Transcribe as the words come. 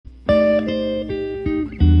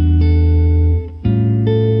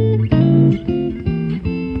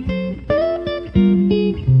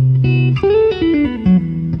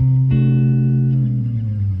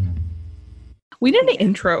an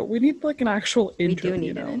intro. We need like an actual intro. We do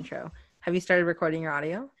need an intro. Have you started recording your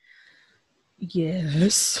audio?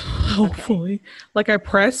 Yes, hopefully. Okay. Like I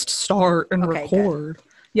pressed start and record. Good.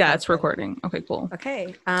 Yeah, it's recording. Okay, cool.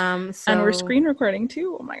 Okay. So and we're screen recording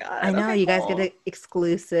too. Oh my god. I know you guys get an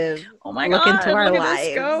exclusive look into our look lives. At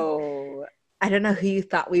this go. I don't know who you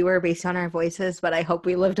thought we were based on our voices, but I hope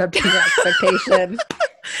we lived up to your expectation.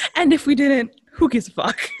 And if we didn't, who gives a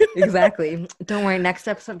fuck? Exactly. Don't worry. Next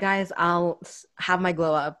episode, guys, I'll have my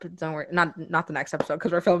glow up. Don't worry. Not the next episode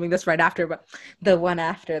because we're filming this right after, but the one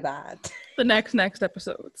after that. The next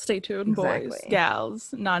episode. Stay tuned, boys,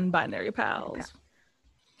 gals, non-binary pals.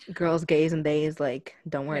 Okay. Girls, gays, and days. Like,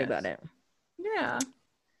 don't worry about it. Yeah.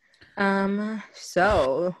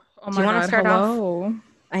 So, do you want to start off?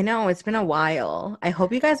 I know it's been a while. I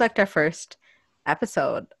hope you guys liked our first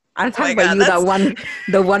episode. I'm talking about you,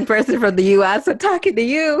 the one person from the U.S. I'm talking to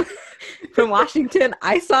you from Washington.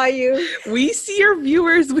 I saw you. We see your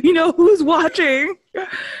viewers. We know who's watching.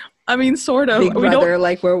 I mean, sort of. Big brother,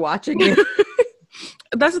 like we're watching you.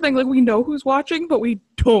 That's the thing. Like we know who's watching, but we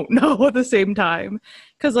don't know at the same time.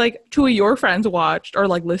 Because like two of your friends watched or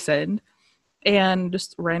like listened, and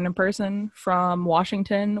just random person from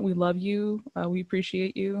Washington. We love you. We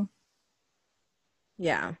appreciate you.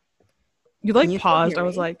 Yeah. You like paused. I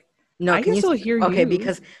was like, no, I can still hear you. Okay,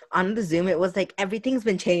 because on the Zoom, it was like everything's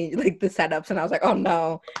been changed, like the setups. And I was like, oh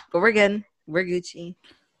no, but we're good. We're Gucci.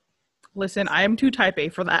 Listen, I am too type A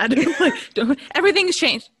for that. Like, everything's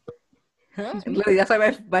changed. Huh? Literally, that's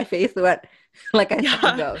why my face went like I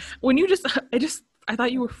thought it goes. When you I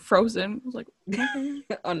thought you were frozen. I was like, okay.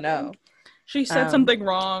 Oh no. She said something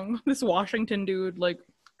wrong. This Washington dude, like,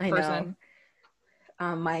 person. I know.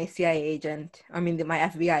 My CIA agent, my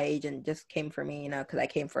FBI agent just came for me, because I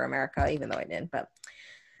came for America, even though I didn't. But,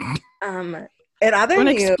 in other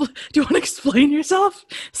news, do you want to explain yourself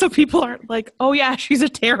so people aren't like, oh yeah, she's a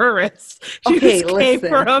terrorist. She just came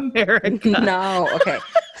for America. No, okay.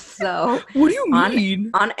 So, what do you mean?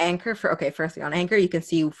 On Anchor, firstly, on Anchor, you can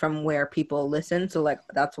see from where people listen. So, like,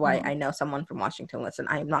 that's why I know someone from Washington listen.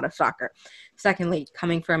 I am not a stalker. Secondly,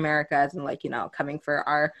 coming for America, as in, like, coming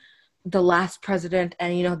for the last president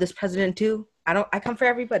and this president too. I come for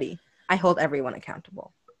everybody. I hold everyone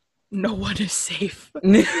accountable. No one is safe.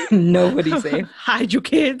 Nobody's safe. Hide your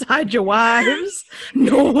kids, hide your wives.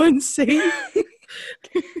 No one's safe.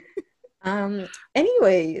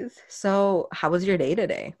 Anyways, so how was your day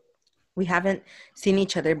today? We haven't seen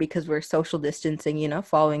each other because we're social distancing,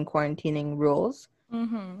 following quarantining rules.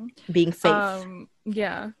 Mm-hmm. Being safe.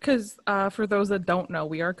 Yeah, because for those that don't know,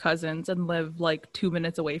 we are cousins and live like 2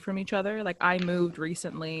 minutes away from each other. Like I moved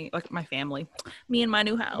recently, like my family, me and my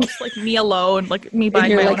new house, like me alone, like me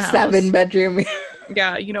buying my own house. 7-bedroom.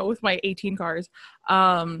 Yeah, with my 18 cars.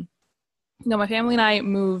 No, my family and I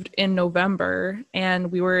moved in November,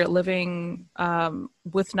 and we were living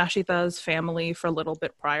with Nashita's family for a little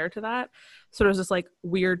bit prior to that. So there was this like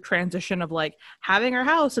weird transition of like having our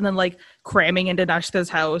house and then like cramming into Nashita's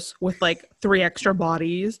house with like 3 extra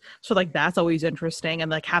bodies. So like that's always interesting.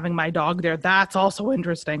 And like having my dog there, that's also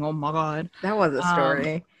interesting. Oh my God. That was a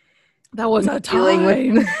story. That was a time.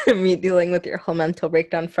 Me dealing with your whole mental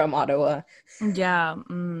breakdown from Ottawa. Yeah.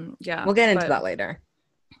 Yeah. We'll get into that later.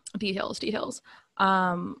 Details.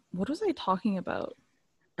 What was I talking about?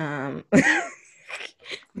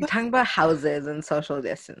 We're talking about houses and social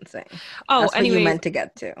distancing. Oh, that's what you meant to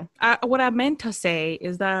get to. What I meant to say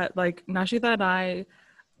is that like Nashita and I,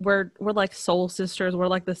 we're like soul sisters. We're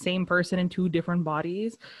like the same person in 2 different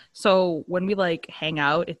bodies. So when we like hang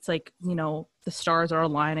out, it's like the stars are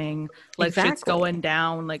aligning, like shit's going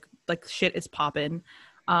down, like shit is popping.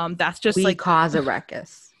 That's just we like cause a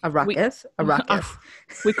ruckus. A ruckus? A ruckus.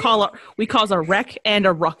 We cause a wreck and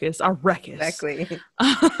a ruckus. A ruckus. Exactly.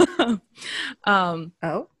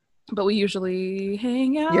 Oh? But we usually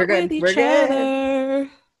hang out You're good. with each other.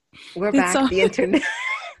 We're back.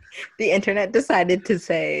 The internet decided to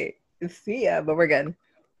say see ya, but we're good.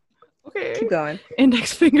 Okay. Keep going.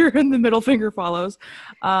 Index finger and the middle finger follows.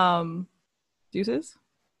 Deuces.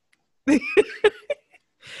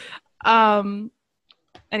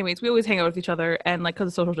 Anyways, we always hang out with each other, and like because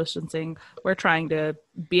of social distancing, we're trying to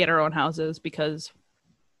be at our own houses because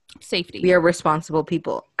safety. We are responsible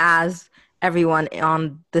people, as everyone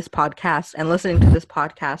on this podcast and listening to this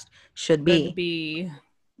podcast should be.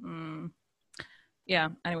 Yeah.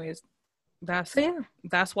 Anyways, that's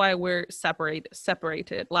why we're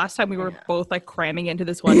separated. Last time we were both like cramming into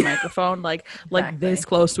this one microphone, like this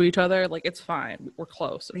close to each other. Like it's fine. We're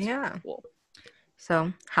close. It's cool.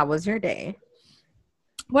 So, how was your day?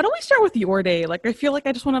 Why don't we start with your day? Like, I feel like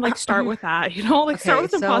I just want to like start with that, like start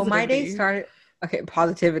with some positivity. My day started. Okay,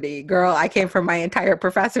 positivity. Girl, I came for my entire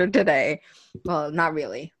professor today. Well, not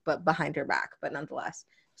really, but behind her back, but nonetheless.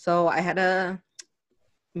 So I had a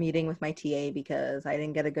meeting with my TA because I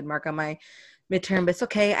didn't get a good mark on my midterm, but it's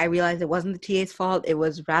okay. I realized it wasn't the TA's fault. It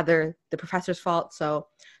was rather the professor's fault. So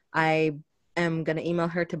I am going to email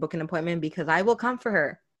her to book an appointment because I will come for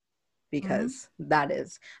her because that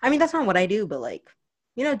is, I mean, that's not what I do, but like,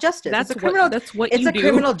 you know, justice. That's It's a criminal. That's what It's you a do.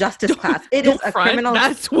 criminal justice class. It is a front. criminal.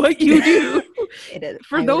 That's what you do. It is.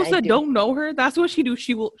 For those that don't know her, that's what she do.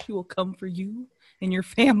 She will come for you and your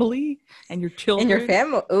family and your children. And your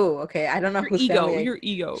family. Oh, okay. I don't know whose family. Your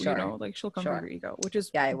ego. Sure. You know, like she'll come for your ego, which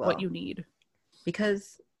is what you need.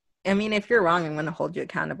 Because, I mean, if you're wrong, I'm going to hold you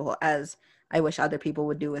accountable, as I wish other people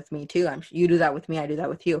would do with me too. You do that with me, I do that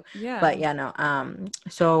with you. Yeah. But yeah, no.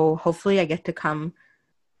 So hopefully I get to come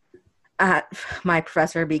at my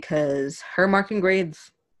professor because her marking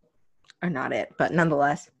grades are not it. But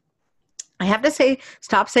nonetheless, I have to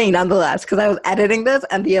stop saying nonetheless, because I was editing this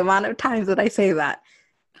and the amount of times that I say that.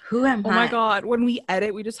 Who am I? Oh my God. When we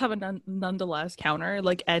edit, we just have a nonetheless counter,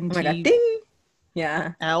 like NT. Oh my God, ding.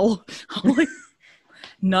 Yeah. L. I'm like,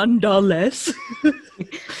 nonetheless.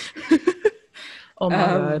 Oh my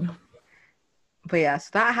God. But yeah, so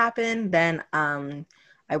that happened. Then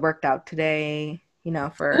I worked out today, you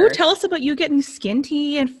know, for... Ooh, tell us about you getting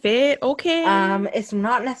skinty and fit. Okay. It's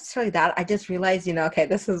not necessarily that. I just realized, you know, okay,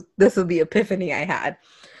 this is the epiphany I had.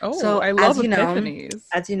 Oh, so I love epiphanies.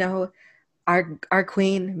 As you know, our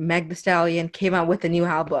queen, Meg Thee Stallion, came out with a new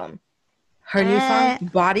album. Her new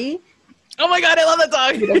song, Body. Oh my God, I love that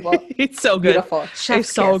song. Beautiful. It's so good. Beautiful.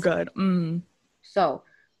 It's so good. So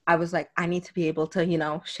I was like, I need to be able to, you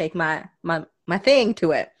know, shake my thing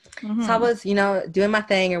to it. Mm-hmm. So I was, you know, doing my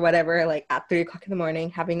thing or whatever, like at 3 o'clock in the morning,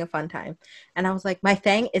 having a fun time. And I was like, my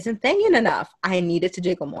thing isn't thinging enough. I needed to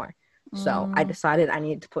jiggle more. So I decided I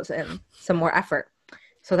needed to put in some more effort.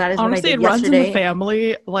 So that is honestly, what I did yesterday. Honestly, it runs in the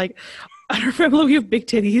family. Like, in our family, we have big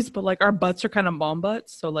titties, but like our butts are kind of mom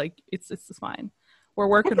butts. So like, it's fine. We're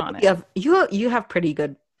working on it. You have pretty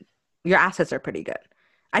good, your assets are pretty good.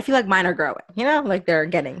 I feel like mine are growing, you know, like they're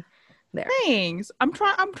getting there. Thanks. I'm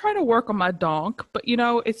trying to work on my donk, but you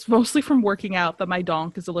know, it's mostly from working out that my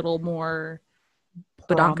donk is a little more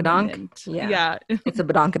badonkadonk. Yeah. It's a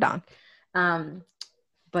badonkadonk.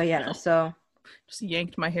 But yeah, no, so just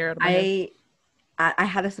yanked my hair out of my head. I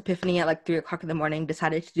had this epiphany at like 3 o'clock in the morning,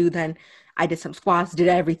 decided to do, then I did some squats, did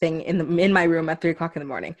everything in my room at 3 o'clock in the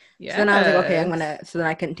morning. Yeah. So then I was like, okay, so then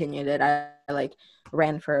I continued it. I like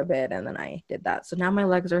ran for a bit and then I did that. So now my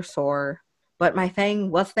legs are sore, but my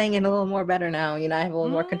thing was staying a little more better now. You know, I have a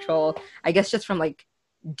little more control. I guess just from like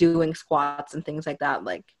doing squats and things like that,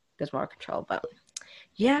 like there's more control. But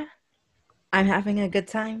yeah, I'm having a good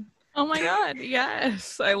time. Oh my God.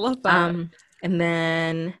 Yes. I love that. And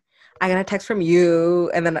then I got a text from you,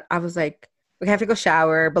 and then I was like, okay, I have to go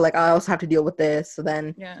shower, but like I also have to deal with this. So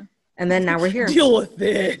then, yeah. And then now we're here. Deal with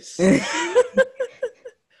this.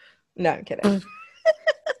 No, I'm kidding.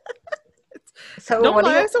 So don't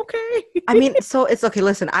lie, it's okay. I mean, so it's okay.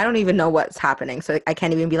 Listen, I don't even know what's happening, so I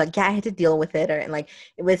can't even be like, yeah, I had to deal with it, and like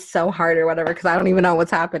it was so hard or whatever, because I don't even know what's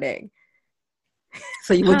happening.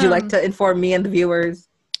 So would you like to inform me and the viewers?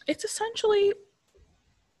 It's essentially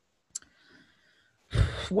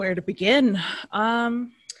where to begin.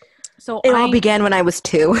 So it all began when I was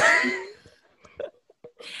 2.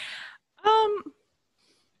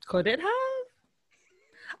 Could it have?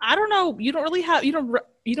 I don't know. You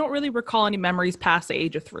don't really recall any memories past the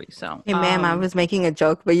age of 3. So hey ma'am, I was making a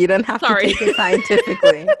joke, but you don't have to take it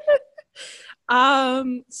scientifically.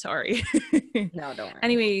 Sorry. No, don't worry.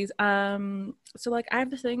 Anyways, so like I have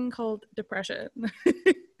this thing called depression.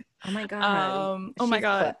 Oh my God. Oh my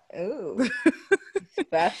God. Ooh.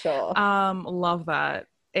 Special. Love that.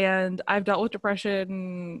 And I've dealt with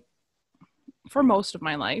depression for most of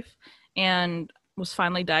my life and was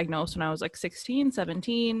finally diagnosed when I was like 16,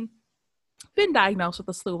 17. Been diagnosed with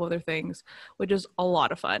a slew of other things, which is a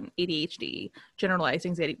lot of fun. ADHD, generalized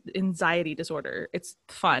anxiety disorder. It's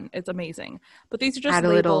fun. It's amazing. But these are just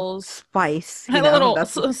labels. Little spice. Add a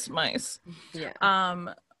little spice. Yeah.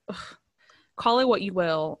 Call it what you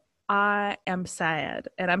will. I am sad,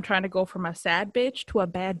 and I'm trying to go from a sad bitch to a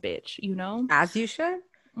bad bitch, you know? As you should.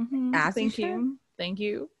 Mm-hmm. Thank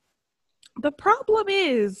you. The problem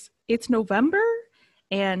is, it's November,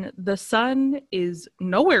 and the sun is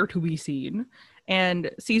nowhere to be seen, and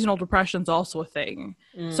seasonal depression's also a thing.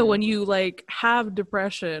 So when you, like, have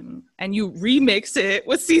depression, and you remix it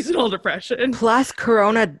with seasonal depression. Plus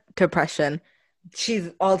corona depression.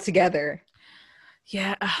 She's all together.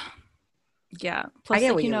 Yeah. Yeah. I Plus, get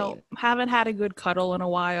like, what you mean. haven't had a good cuddle in a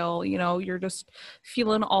while. You're just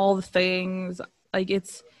feeling all the things. Like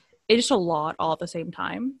it's just a lot all at the same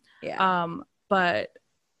time. Yeah. But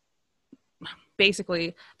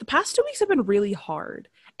basically, the past 2 weeks have been really hard.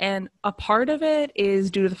 And a part of it is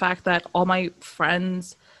due to the fact that all my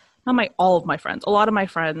friends, all of my friends, a lot of my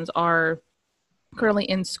friends are currently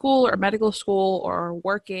in school or medical school or are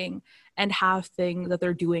working and have things that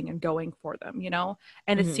they're doing and going for them.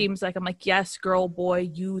 And it Mhm. seems like I'm like, yes, girl, boy,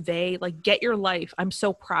 you, they, like, get your life. I'm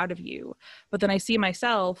so proud of you. But then I see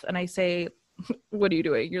myself and I say, what are you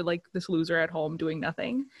doing? You're like this loser at home doing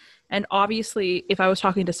nothing. And obviously, if I was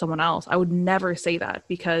talking to someone else, I would never say that,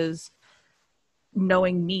 because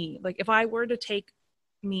knowing me, like if I were to take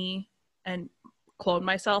me and clone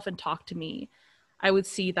myself and talk to me, I would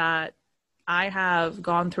see that I have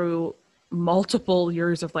gone through multiple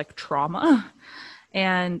years of like trauma.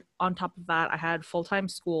 And on top of that, I had full-time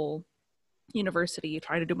school, university,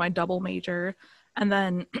 trying to do my double major, and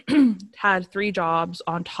then had 3 jobs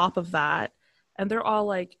on top of that. And they're all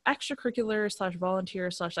like extracurricular slash volunteer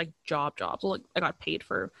slash like jobs. Well, like, I got paid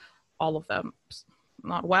for all of them.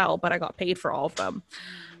 Not well, but I got paid for all of them.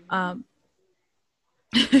 Um,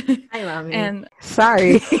 Hi, mommy. and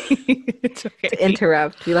Sorry it's okay. to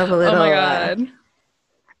interrupt. We love a Oh little. my god.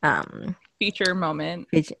 Um. Feature moment.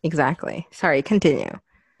 Exactly. Sorry. Continue.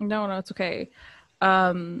 No, it's okay.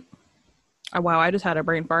 Um, wow, I just had a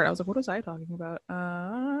brain fart. I was like, what was I talking about?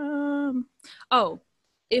 Oh,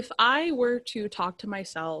 if I were to talk to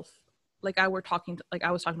myself, like I was talking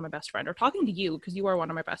to my best friend, or talking to you, because you are one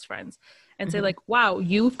of my best friends, and say Mhm. like, wow,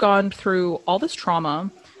 you've gone through all this trauma,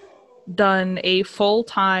 done a full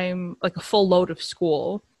load of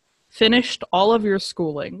school, finished all of your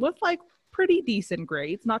schooling with like pretty decent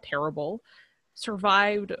grades, not terrible,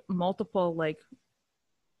 survived multiple like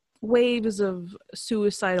waves of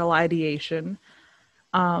suicidal ideation,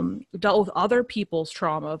 dealt with other people's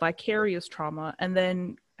trauma, vicarious trauma, and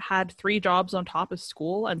then had 3 jobs on top of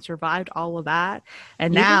school and survived all of that.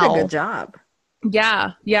 And You did a good now, job,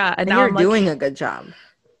 yeah, and and now you're I'm like, doing a good job.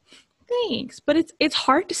 thanks. But it's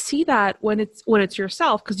hard to see that when it's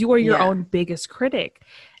yourself, because you are your Yeah. own biggest critic.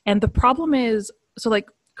 And the problem is, so like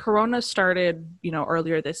Corona started,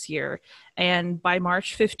 earlier this year, and by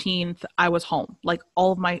March 15th, I was home. Like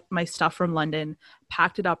all of my stuff from London,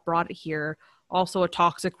 packed it up, brought it here. Also a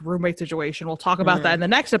toxic roommate situation. We'll talk about that in the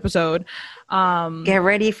next episode. Get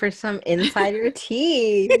ready for some insider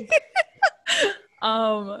tea.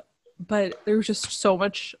 But there's just so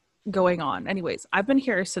much going on. Anyways, I've been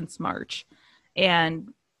here since March,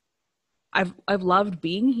 and I've loved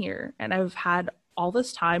being here, and I've had all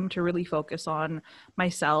this time to really focus on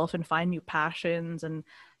myself and find new passions and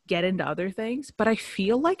get into other things, but I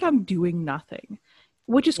feel like I'm doing nothing,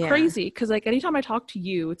 which is Yeah. crazy, because like anytime I talk to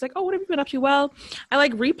you, it's like, oh, what have you been up to? Well, I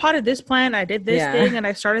like repotted this plant, I did this thing, and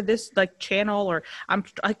I started this like channel, or I'm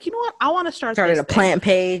like, you know what, I want to started a plant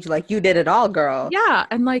page. Like, you did it all, girl. Yeah,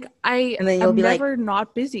 and like And then you'll I'm be never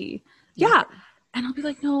not busy. Yeah. Nothing. And I'll be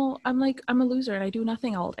like, no, I'm a loser and I do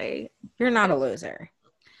nothing all day. You're not a loser.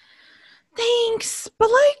 Thanks. But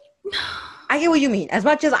like, I get what you mean. As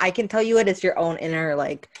much as I can tell you it's your own inner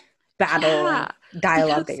like battle and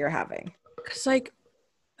dialogue that you're having. Because like,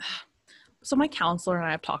 so my counselor and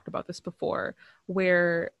I have talked about this before,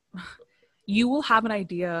 where you will have an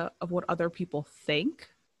idea of what other people think,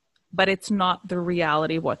 but it's not the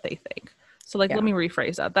reality of what they think. So like, let me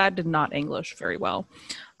rephrase that. That did not English very well.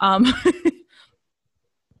 I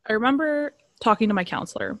remember talking to my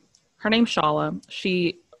counselor. Her name's Shala.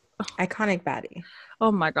 Iconic baddie.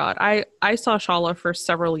 Oh my God. I saw Shala for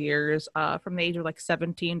several years, from the age of like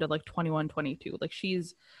 17 to like 21, 22. Like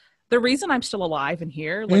she's the reason I'm still alive and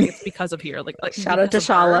here. Like it's because of here. Like shout out to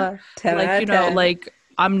Shala. Like, like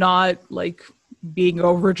I'm not like being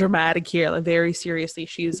over dramatic here. Like very seriously,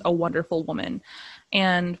 she's a wonderful woman.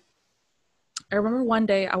 And I remember one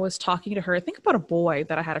day I was talking to her, I think about a boy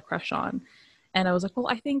that I had a crush on. And I was like, well,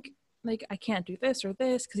 I think like I can't do this or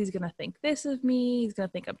this because he's gonna think this of me. He's gonna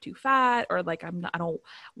think I'm too fat, or like I don't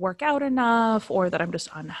work out enough, or that I'm just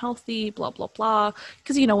unhealthy, blah blah blah.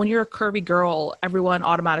 Because when you're a curvy girl, everyone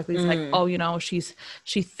automatically is like, oh, she's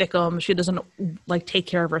thickum, she doesn't like take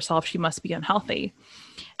care of herself, she must be unhealthy.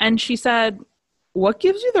 And she said, what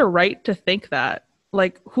gives you the right to think that?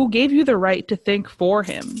 Like, who gave you the right to think for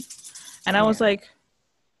him? And I was like,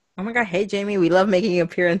 oh my God, hey Jamie, we love making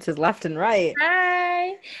appearances left and right.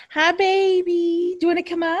 Hi baby, do you want to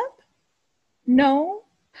come up? No?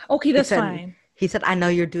 Okay, that's fine. He said, I know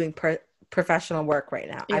you're doing professional work right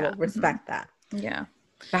now. I will respect that. Yeah.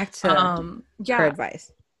 Back to her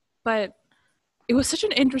advice. But it was such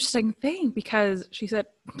an interesting thing, because she said,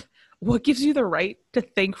 what gives you the right to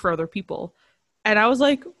think for other people? And I was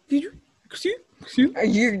like, excuse Are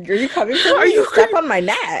you coming for me? Are you step on my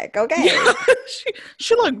neck? Okay. Yeah.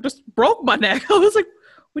 she like just broke my neck. I was like,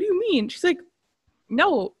 what do you mean? She's like,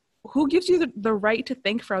 no, who gives you the right to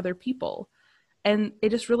think for other people? And it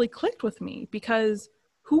just really clicked with me, because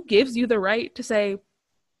who gives you the right to say,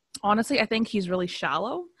 honestly, I think he's really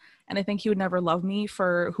shallow and I think he would never love me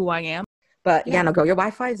for who I am. But yeah, no, girl, your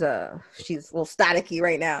Wi-Fi's she's a little staticky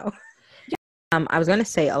right now. Yeah. I was going to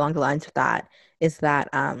say along the lines of that is that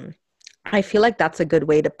I feel like that's a good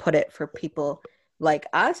way to put it for people like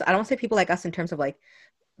us. I don't say people like us in terms of like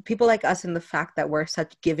people like us in the fact that we're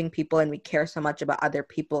such giving people and we care so much about other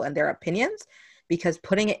people and their opinions, because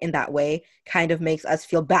putting it in that way kind of makes us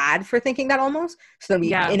feel bad for thinking that almost. So then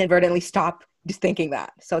we inadvertently stop just thinking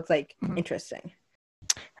that. So it's like interesting.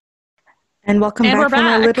 And welcome back from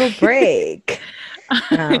our little break.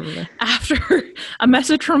 After a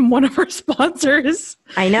message from one of our sponsors.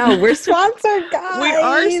 I know, we're sponsored, guys. We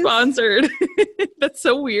are sponsored. That's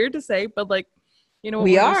so weird to say, but like, you know,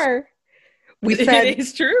 we are. We said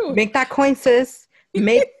it's true. Make that coin, sis.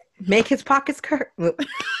 Make his pockets curse.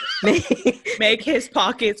 Make his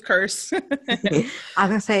pockets curse. I was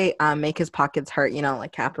gonna say make his pockets hurt, you know,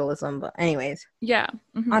 like capitalism. But anyways. Yeah.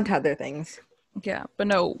 Mm-hmm. On to other things. Yeah, but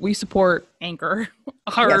no, we support Anchor.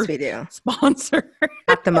 Yes, we do. Sponsor.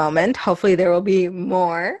 At the moment. Hopefully there will be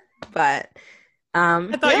more. But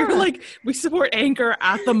I thought you were like, we support Anchor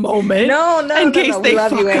at the moment. No. We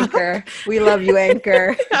love you, Anchor. We love you,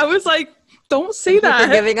 Anchor. I was like, don't say that. Thank you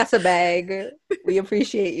for giving us a bag. We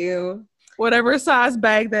appreciate you. Whatever size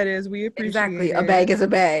bag that is, we appreciate Exactly. it. A bag is a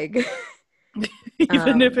bag.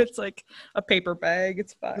 Even if it's like a paper bag,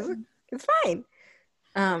 it's fine. It's fine.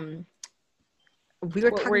 We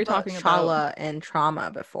were talking about Shala and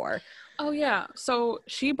trauma before. Oh yeah. So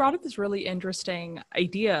she brought up this really interesting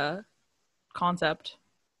idea, concept,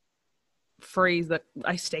 phrase that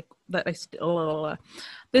I still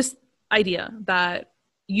this idea that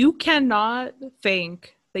you cannot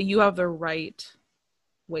think that you have the right.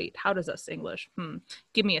 Wait, how does this English?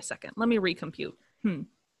 Give me a second. Let me recompute.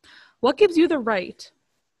 What gives you the right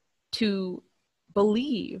to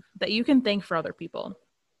believe that you can think for other people?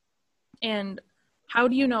 And how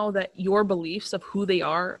do you know that your beliefs of who they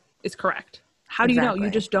are is correct? How do you know? You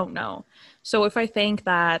just don't know. So if I think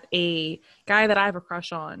that a guy that I have a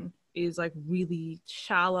crush on is like really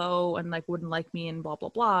shallow and like wouldn't like me and blah, blah,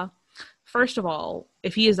 blah. First of all,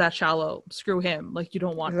 if he is that shallow, screw him. Like you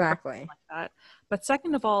don't want exactly like that. But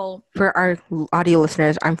second of all, for our audio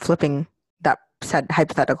listeners, I'm flipping that said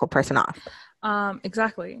hypothetical person off.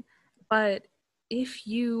 Exactly. But if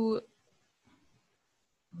you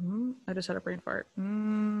I just had a brain fart.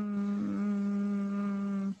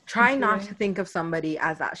 Try not to think of somebody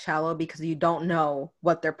as that shallow because you don't know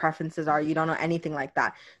what their preferences are. You don't know anything like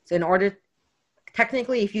that. So in order,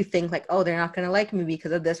 technically, if you think like, oh, they're not going to like me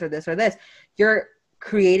because of this or this or this, you're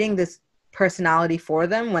creating this personality for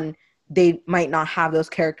them when they might not have those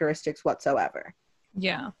characteristics whatsoever.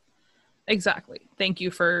 Yeah, exactly. Thank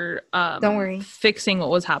you for don't worry, fixing what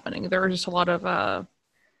was happening. There were just a lot of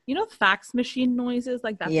fax machine noises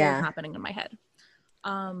like that was happening in my head.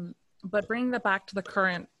 But bringing that back to the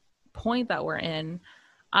current point that we're in,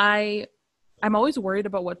 I'm always worried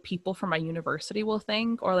about what people from my university will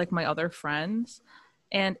think, or like my other friends.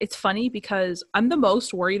 And it's funny because I'm the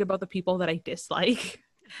most worried about the people that I dislike.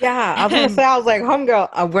 Yeah, I was gonna say, I was like,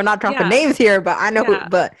 homegirl, we're not dropping names here, but I know who,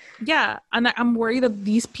 but yeah, and I'm worried of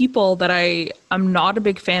these people that I'm not a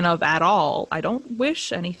big fan of at all. I don't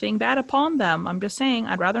wish anything bad upon them. I'm just saying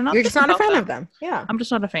I'd rather not. You're just not a fan of them. Yeah, I'm just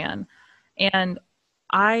not a fan, and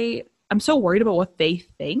I'm so worried about what they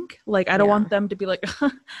think. Like, I don't want them to be like,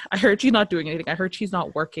 I heard she's not doing anything. I heard she's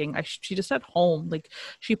not working. She just at home. Like,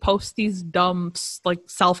 she posts these dumb like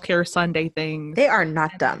self-care Sunday things. They are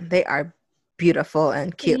not dumb. They are beautiful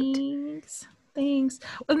and cute. Thanks.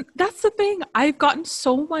 And that's the thing. I've gotten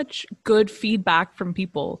so much good feedback from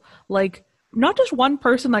people. Like, not just one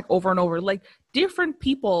person, like over and over, like different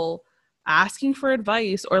people asking for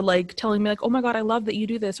advice or like telling me like, oh my God, I love that you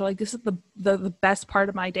do this. Or like, this is the best part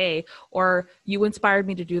of my day. Or you inspired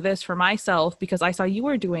me to do this for myself because I saw you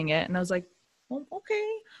were doing it. And I was like, well, okay.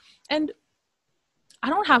 And I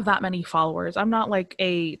don't have that many followers. I'm not like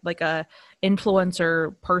a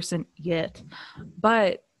influencer person yet,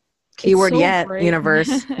 but keyword yet, great.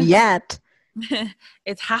 Universe yet.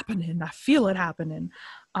 It's happening. I feel it happening.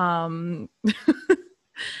 But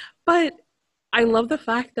I love the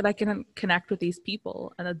fact that I can connect with these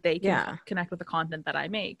people and that they can connect with the content that I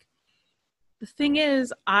make. The thing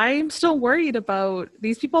is, I'm still worried about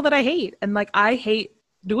these people that I hate. And like, I hate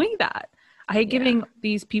doing that. I hate Yeah. giving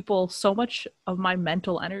these people so much of my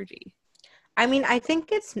mental energy. I mean, I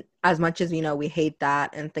think it's as much as, you know, we hate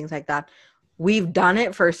that and things like that. We've done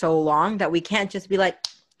it for so long that we can't just be like,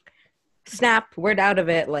 snap, we're out of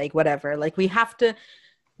it, like whatever. Like we have to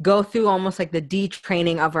go through almost like the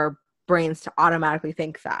detraining of our brains to automatically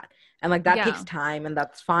think that. And like that takes Yeah. time and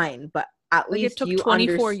that's fine. But at Like it least took you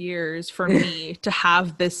 24 years for me to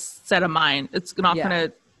have this set of mind. It's not Yeah. going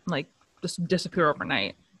to like just disappear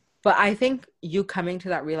overnight. But I think you coming to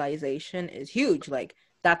that realization is huge. Like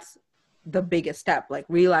that's the biggest step, like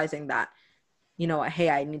realizing that, you know, hey,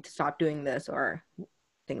 I need to stop doing this or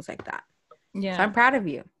things like that. Yeah. So I'm proud of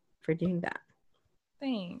you for doing that.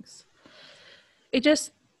 Thanks. It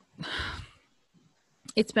just,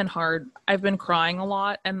 it's been hard. I've been crying a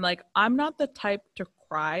lot, and like I'm not the type to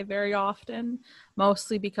cry very often,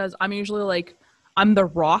 mostly because I'm usually like I'm the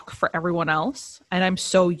rock for everyone else, and I'm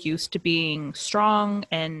so used to being strong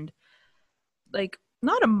and like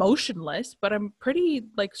not emotionless, but I'm pretty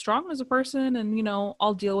like strong as a person, and you know,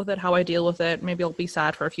 I'll deal with it how I deal with it. Maybe I'll be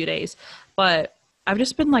sad for a few days, but I've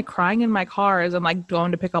just been like crying in my car as I'm like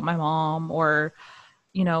going to pick up my mom, or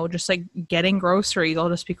you know, just like getting groceries. I'll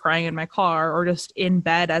just be crying in my car, or just in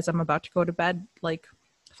bed as I'm about to go to bed, like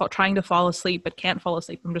trying to fall asleep but can't fall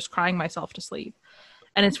asleep. I'm just crying myself to sleep,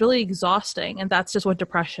 and it's really exhausting. And that's just what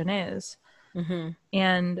depression is. Mm-hmm.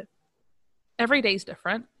 And every day's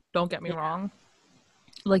different. Don't get me Yeah. wrong.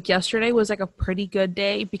 Like yesterday was like a pretty good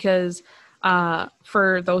day because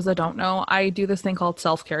for those that don't know, I do this thing called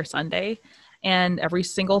Self-Care Sunday, and every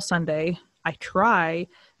single Sunday I try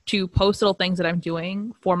to post little things that I'm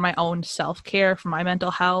doing for my own self-care, for my mental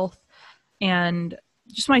health, and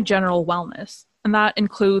just my general wellness. And that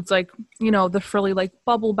includes like, you know, the frilly like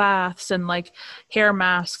bubble baths and like hair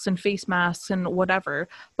masks and face masks and whatever,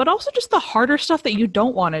 but also just the harder stuff that you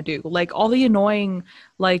don't want to do, like all the annoying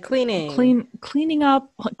like cleaning up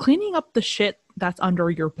the shit that's under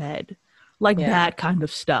your bed, like that kind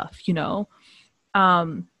of stuff, you know.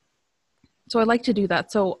 So I like to do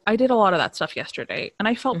that. So I did a lot of that stuff yesterday and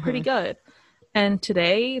I felt pretty good. And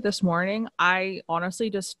today, this morning, I honestly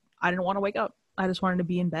just I didn't want to wake up. I just wanted to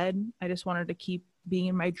be in bed. I just wanted to keep being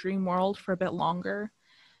in my dream world for a bit longer.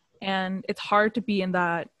 And it's hard to be in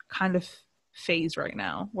that kind of phase right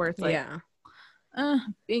now where it's like,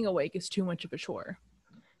 being awake is too much of a chore.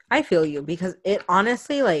 I feel you, because it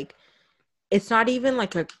honestly, like, it's not even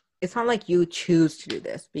like it's not like you choose to do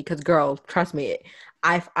this, because girl, trust me,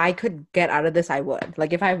 if I could get out of this, I would.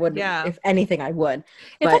 Like if I would, if anything, I would.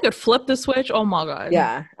 If I could flip the switch, oh my god.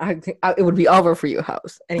 Yeah, it would be over for you,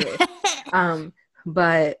 house. Anyway,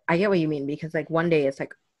 but I get what you mean, because like one day it's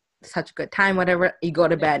like such a good time, whatever. You go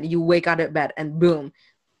to bed, you wake out of bed, and boom,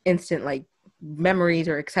 instant like memories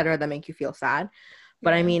or etc. that make you feel sad.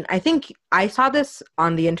 But I mean, I think I saw this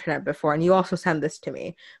on the internet before, and you also sent this to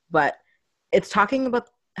me. But it's talking about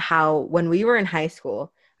how when we were in high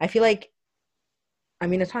school, I feel like, I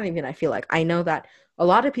mean, it's not even I feel like, I know that a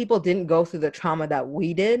lot of people didn't go through the trauma that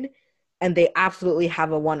we did, and they absolutely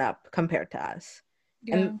have a one-up compared to us.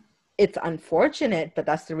 Yeah. And it's unfortunate, but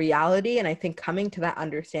that's the reality. And I think coming to that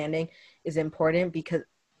understanding is important, because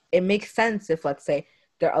it makes sense if, let's say,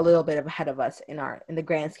 they're a little bit ahead of us in the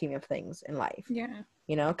grand scheme of things in life. Yeah.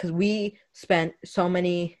 You know, because we spent so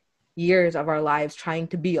many years of our lives trying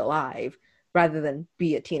to be alive rather than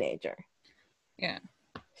be a teenager. Yeah.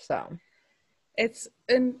 So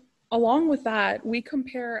and along with that, we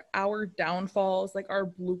compare our downfalls, like our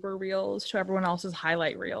blooper reels, to everyone else's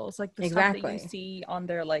highlight reels, like the stuff that you see on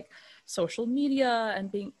their like social media,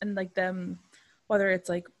 and being, and like them, whether it's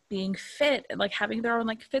like being fit and like having their own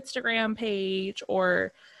like Fitstagram page,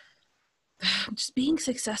 or just being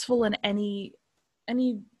successful in any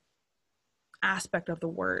aspect of the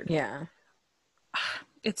word. Yeah.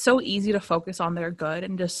 It's so easy to focus on their good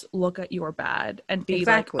and just look at your bad and be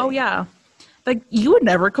like, oh yeah, like you would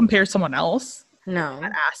never compare someone else. No.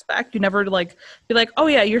 That aspect. You never like be like, oh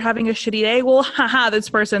yeah, you're having a shitty day. Well, haha, this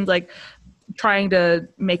person's like trying to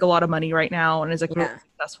make a lot of money right now and is like really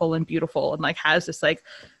successful and beautiful and like has this like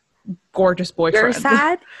gorgeous boyfriend. You're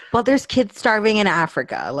sad, but there's kids starving in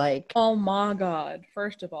Africa. Like, oh my god.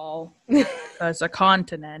 First of all, as a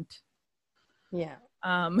continent. Yeah.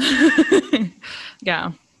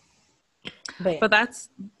 Yeah. But that's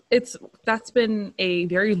been a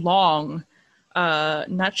very long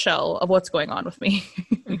nutshell of what's going on with me.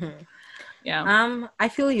 Yeah. I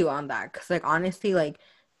feel you on that, because like honestly, like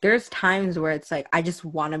there's times where it's like I just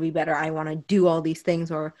want to be better, I want to do all these things,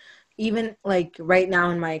 or even like right now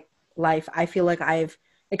in my life I feel like I've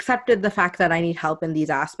accepted the fact that I need help in these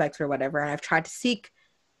aspects or whatever, and I've tried to seek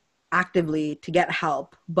actively to get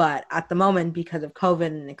help, but at the moment, because of COVID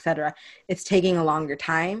and etc., it's taking a longer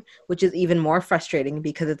time, which is even more frustrating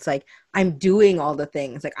because it's like I'm doing all the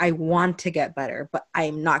things, like I want to get better, but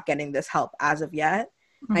I'm not getting this help as of yet.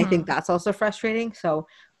 I think that's also frustrating. So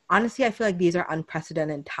honestly, I feel like these are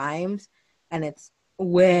unprecedented times, and it's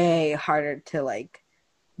way harder to like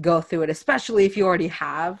go through it, especially if you already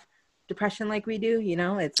have depression like we do, you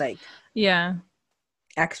know? It's like Yeah.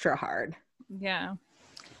 extra hard. Yeah.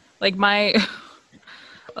 Like my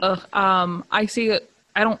I see it.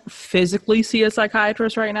 I don't physically see a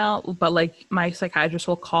psychiatrist right now, but like my psychiatrist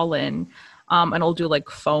will call in and I'll do like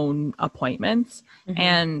phone appointments.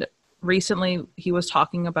 And recently he was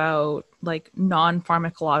talking about like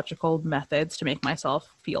non-pharmacological methods to make myself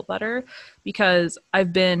feel better because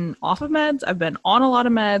I've been off of meds, I've been on a lot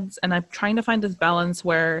of meds, and I'm trying to find this balance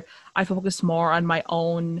where I focus more on my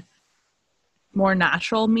own more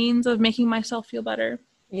natural means of making myself feel better.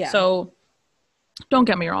 Yeah. So don't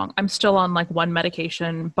get me wrong, I'm still on like one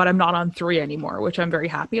medication, but I'm not on 3 anymore, which I'm very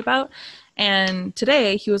happy about. And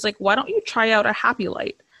today he was like, why don't you try out a Happy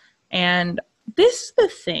Light? And this is the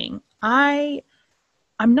thing. I'm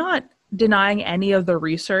not denying any of the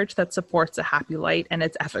research that supports a Happy Light and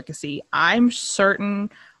its efficacy. I'm certain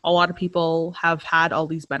a lot of people have had all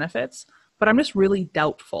these benefits, but I'm just really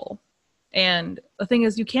doubtful. And the thing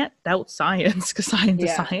is, you can't doubt science because science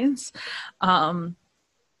is science.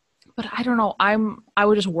 But I don't know. I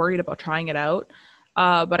was just worried about trying it out.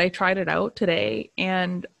 But I tried it out today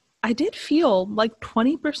and I did feel like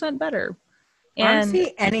 20% better. And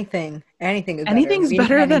honestly, anything is better. anything's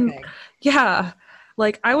better than, yeah.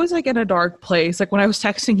 Like I was like in a dark place. Like when I was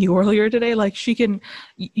texting you earlier today, like you can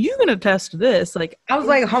attest to this. Like I was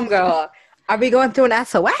like, homegirl, are we going through an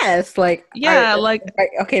SOS? Like, yeah,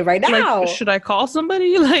 okay, right now. Like, should I call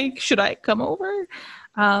somebody? Like, should I come over?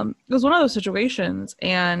 It was one of those situations,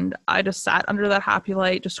 and I just sat under that Happy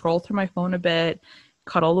Light, just scrolled through my phone a bit,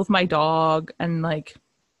 cuddled with my dog, and like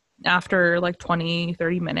after like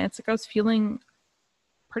 20-30 minutes, like I was feeling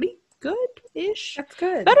pretty good-ish. That's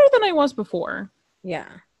good. Better than I was before. Yeah.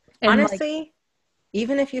 And honestly, like,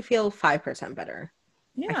 even if you feel 5% better,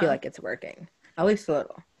 I feel like it's working. At least a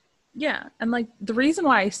little. Yeah. And like the reason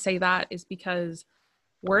why I say that is because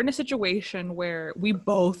we're in a situation where we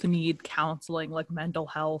both need counseling, like mental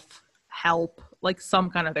health help, like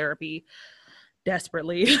some kind of therapy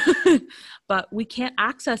desperately. But we can't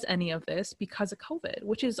access any of this because of COVID,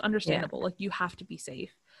 which is understandable. Like you have to be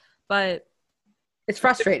safe. But it's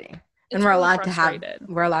frustrating. And we're allowed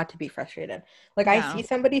to be frustrated. Like I see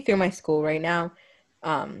somebody through my school right now.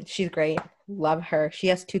 She's great. Love her. She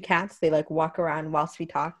has 2 cats. They like walk around whilst we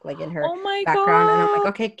talk, like in her background. God. And I'm like,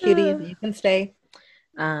 okay, cuties, you can stay.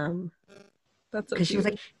 That's because she was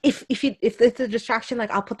like, if it's a distraction,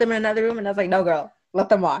 like I'll put them in another room. And I was like, no, girl, let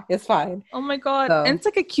them walk. It's fine. Oh my God. So, and it's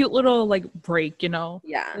like a cute little like break, you know?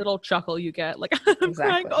 Yeah. Little chuckle you get. Like I'm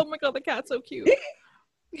crying. Oh my God, the cat's so cute.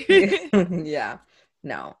 Yeah.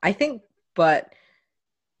 No, I think, but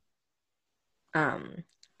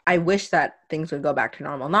I wish that things would go back to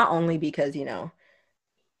normal. Not only because, you know,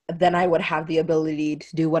 then I would have the ability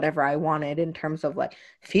to do whatever I wanted in terms of like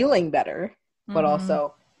feeling better, but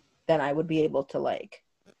also then I would be able to like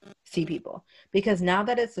see people. Because now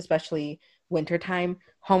that it's especially wintertime,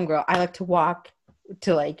 homegirl, I like to walk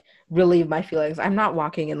to like relieve my feelings. I'm not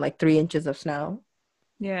walking in like 3 inches of snow.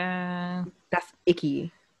 Yeah. That's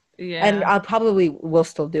icky. Yeah. And I'll probably will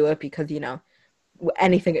still do it because, you know,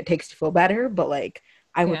 anything it takes to feel better, but like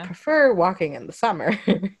I would prefer walking in the summer.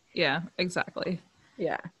 Yeah, exactly.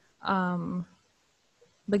 Yeah.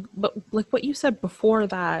 Like what you said before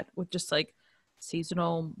that with just like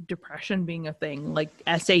seasonal depression being a thing, like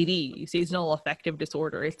SAD, seasonal affective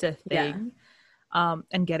disorder, it's a thing.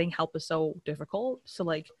 And getting help is so difficult. So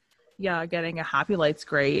like, yeah, getting a Happy Light's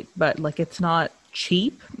great, but like it's not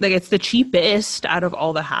cheap. Like it's the cheapest out of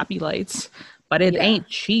all the Happy Lights, but it ain't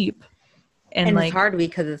cheap. And like, it's hard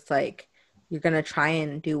because it's like you're gonna try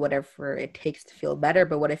and do whatever it takes to feel better,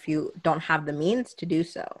 but what if you don't have the means to do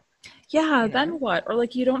so? Yeah, then what? Or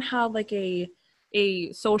like you don't have like a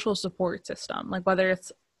social support system, like whether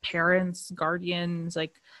it's parents, guardians,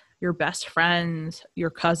 like your best friends, your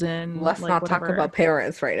cousin. Let's like, not talk about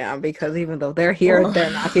parents right now, because even though they're here,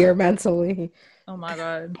 they're not here mentally. Oh my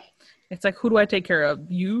God. It's like, who do I take care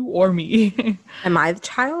of, you or me? Am I the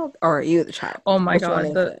child or are you the child? Oh my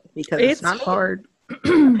God. Because it's not hard.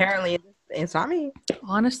 Apparently it's not me.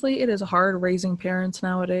 Honestly, it is hard raising parents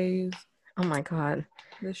nowadays. Oh my God.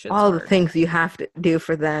 This shit's all hard. The things you have to do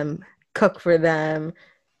for them, cook for them,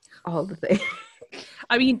 all the things.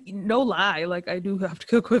 I mean, no lie, like I do have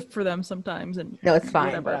to cook for them sometimes, and no, it's fine.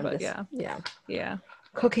 whatever, but yeah.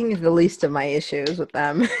 Cooking is the least of my issues with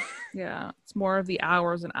them. Yeah, it's more of the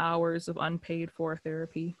hours and hours of unpaid for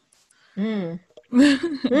therapy. Mm.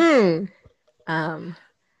 Mm. Um,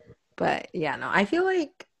 but yeah, no, I feel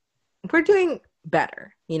like we're doing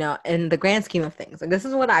better, in the grand scheme of things. Like this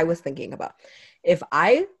is what I was thinking about. If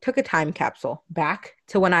I took a time capsule back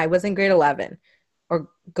to when I was in grade 11 or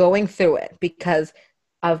going through it because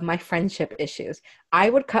of my friendship issues, I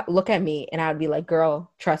would look at me and I would be like,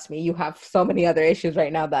 girl, trust me, you have so many other issues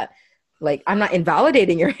right now that like I'm not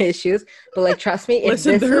invalidating your issues, but like trust me, if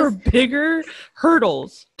Listen, this there are is bigger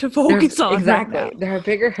hurdles to focus on right exactly, now. there are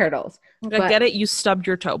bigger hurdles. Like, I get it, you stubbed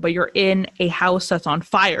your toe, but you're in a house that's on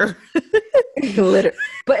fire. Literally,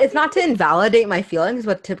 but it's not to invalidate my feelings,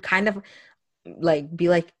 but to kind of like be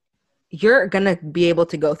like, you're gonna be able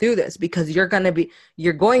to go through this because you're going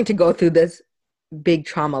to go through this big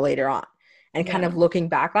trauma later on. And kind of looking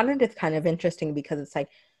back on it, it's kind of interesting because it's like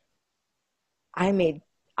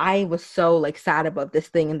I was so like sad about this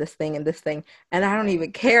thing and this thing and this thing, and I don't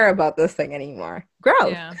even care about this thing anymore.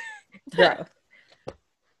 Growth. Yeah. Growth.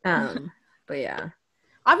 But yeah,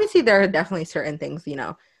 obviously there are definitely certain things,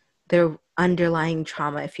 their underlying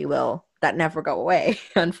trauma, if you will, that never go away,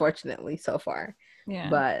 unfortunately, so far. Yeah.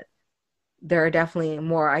 But there are definitely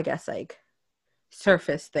more, I guess, like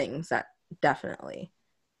surface things that definitely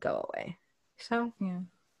go away. So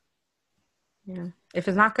yeah, if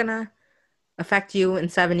it's not gonna affect you in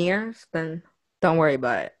 7 years, then don't worry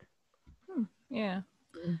about it. Yeah.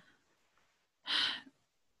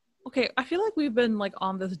 Okay, I feel like we've been like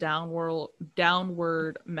on this downward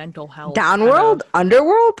mental health. Downworld,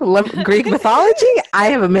 underworld, Greek mythology. I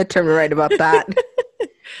have a midterm to write about that.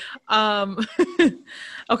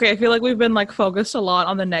 Okay, I feel like we've been like focused a lot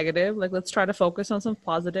on the negative. Like, let's try to focus on some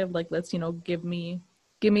positive. Like, let's give me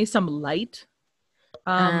some light.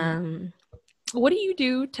 What do you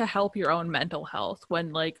do to help your own mental health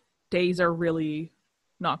when like days are really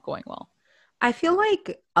not going well? I feel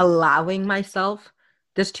like allowing myself.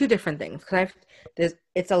 There's two different things because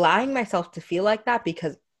it's allowing myself to feel like that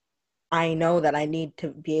because I know that I need to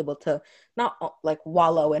be able to not like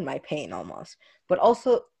wallow in my pain almost, but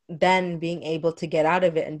also then being able to get out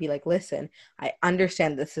of it and be like, listen, I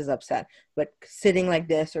understand this is upset, but sitting like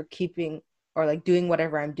this or keeping or like doing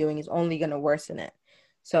whatever I'm doing is only going to worsen it.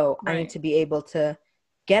 So I need to be able to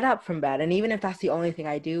get up from bed. And even if that's the only thing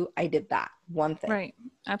I do, I did that one thing. Right.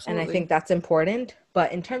 Absolutely. And I think that's important.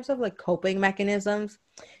 But in terms of like coping mechanisms,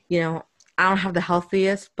 I don't have the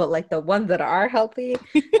healthiest, but like the ones that are healthy,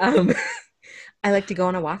 I like to go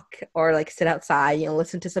on a walk or like sit outside,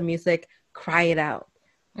 listen to some music, cry it out.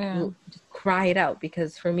 Yeah. Just cry it out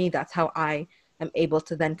because for me, that's how I am able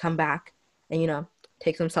to then come back and,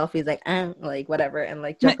 take some selfies like whatever and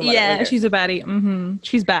like joke about it later. She's a baddie. Mm-hmm.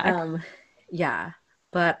 She's back. Yeah.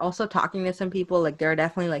 But also talking to some people, like there are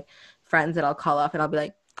definitely like friends that I'll call up and I'll be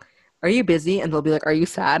like, are you busy? And they'll be like, are you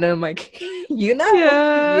sad? And I'm like,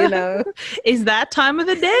 yeah. Is that time of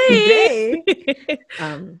the day?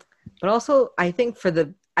 But also I think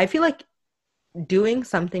I feel like doing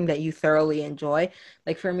something that you thoroughly enjoy,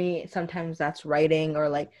 like for me, sometimes that's writing or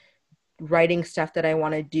like writing stuff that I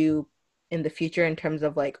want to do in the future in terms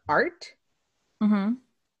of like art. Mm-hmm.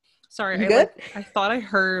 Sorry, I thought I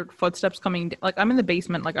heard footsteps coming. Like I'm in the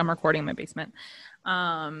basement, like I'm recording in my basement.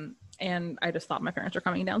 And I just thought my parents were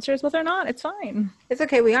coming downstairs, but they're not. It's fine. It's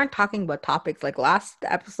okay. We aren't talking about topics like last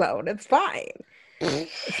episode. It's fine.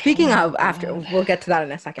 Speaking of, after we'll get to that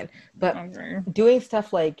in a second. But doing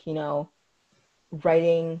stuff like,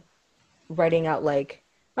 writing out like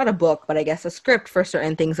not a book, but I guess a script for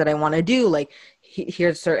certain things that I want to do, like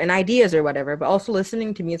here's certain ideas or whatever, but also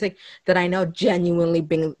listening to music that I know genuinely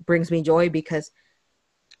brings me joy because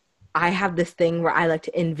I have this thing where I like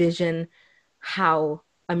to envision how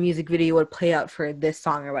a music video would play out for this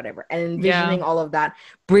song or whatever, and envisioning all of that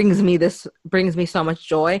brings me so much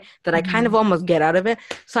joy that I kind of almost get out of it.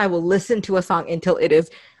 So I will listen to a song until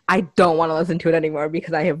I don't want to listen to it anymore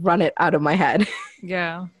because I have run it out of my head.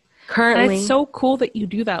 Yeah. Currently, and it's so cool that you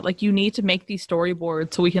do that. Like you need to make these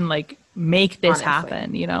storyboards so we can like make this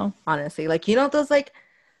happen, honestly, like those like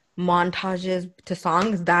montages to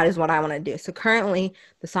songs, that is what I want to do. So currently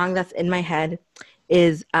the song that's in my head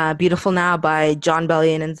is Beautiful Now by Jon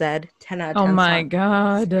Bellion and Zedd. 10 out of 10 oh my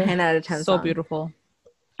god, 10 out of 10 so song. Beautiful.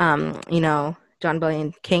 Jon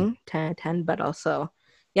Bellion King, 10 out of 10, but also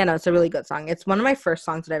it's a really good song. It's one of my first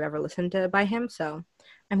songs that I've ever listened to by him, so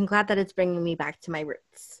I'm glad that it's bringing me back to my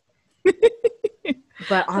roots.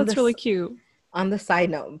 But that's really cute. On the side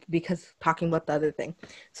note, because talking about the other thing,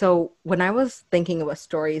 so when I was thinking about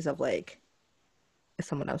stories of like, is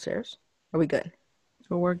someone upstairs? Are we good?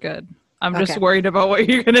 Well, we're good. I'm just Okay. worried about what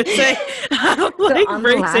you're gonna say. I'm like on the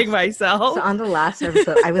bracing last myself. So on the last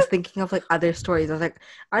episode, I was thinking of like other stories. I was like,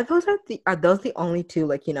 are those the only two,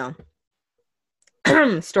 like,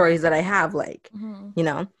 stories that I have, like, Mhm. you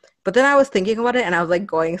know? But then I was thinking about it and I was like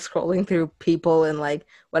scrolling through people and like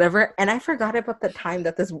whatever, and I forgot about the time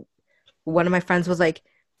that this one of my friends was like,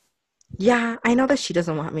 yeah, I know that she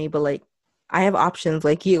doesn't want me, but like I have options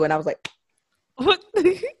like you. And I was like, What?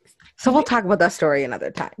 so we'll talk about that story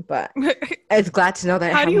another time. But it's glad to know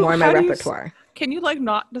that I have more in my repertoire. Can you like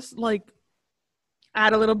not just like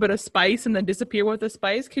add a little bit of spice and then disappear with the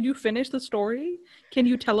spice? Can you finish the story? Can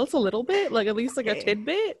you tell us a little bit, like at least like a Okay.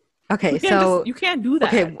 tidbit? Okay, so You can't do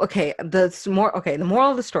that. okay. The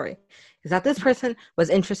moral of the story is that this person was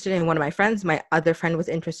interested in one of my friends. My other friend was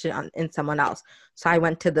interested in someone else. So I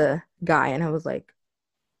went to the guy and I was like,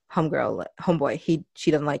 homeboy,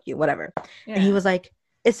 she doesn't like you, whatever. Yeah. And he was like,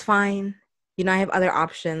 it's fine. I have other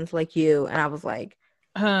options like you. And I was like,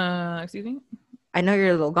 Excuse me? I know you're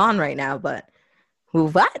a little gone right now, but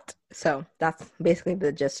what? So that's basically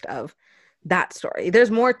the gist of that story.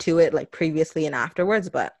 There's more to it, like previously and afterwards,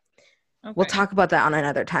 but we'll talk about that on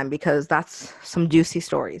another time because that's some juicy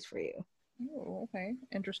stories for you. Oh, okay.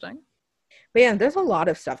 Interesting. But yeah, there's a lot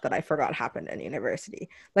of stuff that I forgot happened in university.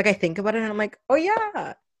 Like I think about it and I'm like, oh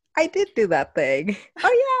yeah, I did do that thing.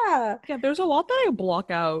 Oh yeah. Yeah, there's a lot that I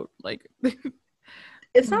block out. Like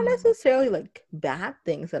It's not necessarily like bad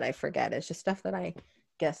things that I forget. It's just stuff that I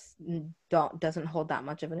guess doesn't hold that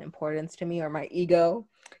much of an importance to me or my ego.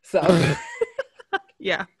 So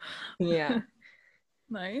yeah. Yeah.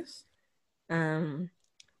 Nice.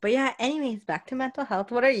 But yeah, anyways, back to mental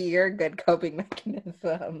health. What are your good coping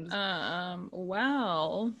mechanisms?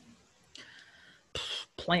 Well,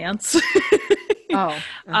 plants.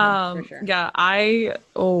 For sure. Yeah,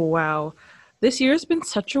 oh wow. This year's been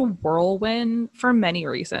such a whirlwind for many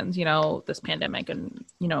reasons, this pandemic and,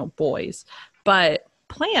 boys. But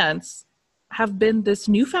plants have been this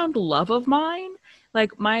newfound love of mine.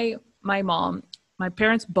 Like my mom, my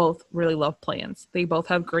parents both really love plants. They both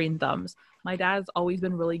have green thumbs. My dad's always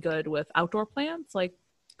been really good with outdoor plants, like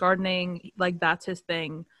gardening, like that's his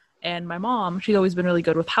thing. And my mom, she's always been really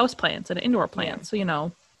good with house plants and indoor plants. Yeah.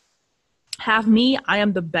 So, have me, I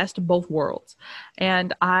am the best of both worlds.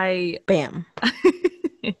 And Bam.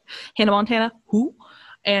 Hannah Montana, who?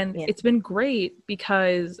 And It's been great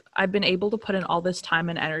because I've been able to put in all this time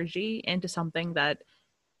and energy into something that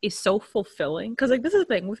is so fulfilling. Because like this is the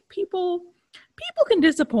thing with people can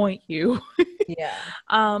disappoint you. Yeah.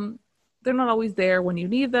 They're not always there when you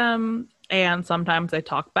need them, and sometimes they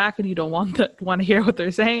talk back and you don't want to hear what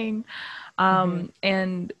they're saying.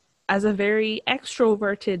 And as a very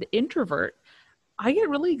extroverted introvert, I get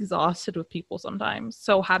really exhausted with people sometimes.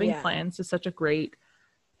 So having plans is such a great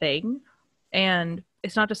thing. And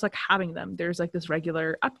it's not just like having them. There's like this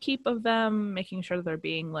regular upkeep of them, making sure that they're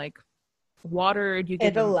being like watered. You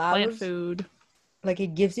give them plant food. Like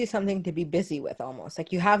it gives you something to be busy with almost.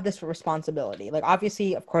 Like you have this responsibility. Like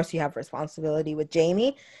obviously, of course, you have responsibility with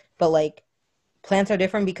Jamie, but like plants are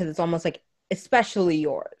different because it's almost like especially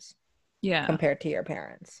yours. Yeah. Compared to your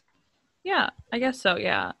parents. Yeah, I guess so.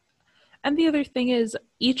 Yeah. And the other thing is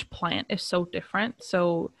each plant is so different.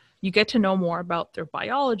 So you get to know more about their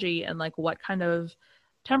biology and like what kind of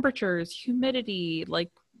temperatures, humidity,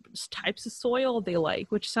 like types of soil they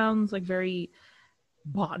like, which sounds like very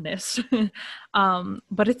botanist.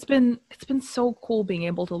 But it's been so cool being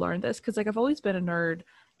able to learn this because like I've always been a nerd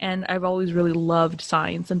and I've always really loved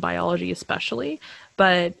science and biology especially.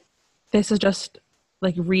 But this has just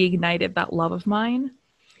like reignited that love of mine.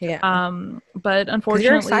 Yeah. But unfortunately,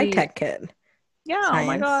 you're a sci-tech kid. Yeah. Science. Oh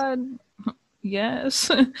my god. Yes.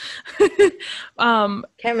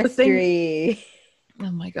 Chemistry.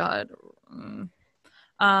 Oh my god.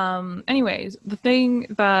 Anyways, the thing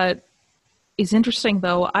that is interesting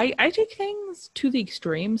though, I take things to the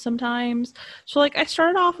extreme sometimes. So like I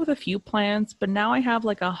started off with a few plants, but now I have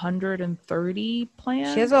like 130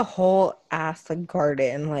 plants. She has a whole ass like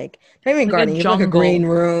garden, like not even like garden, you have like a green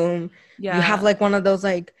room. Yeah. You have like one of those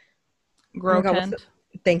like grow tent.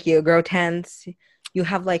 Thank you, grow tents. You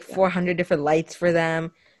have like 400 different lights for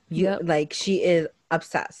them. Like she is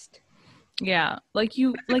obsessed. Yeah, like if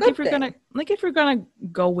you're gonna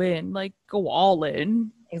go in, like go all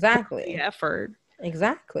in. Exactly. The effort.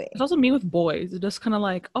 Exactly. It's also me with boys. It's just kind of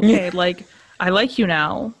like, okay, like I like you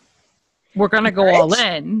now. We're gonna go all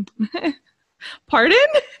in. Pardon?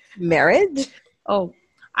 Marriage? Oh,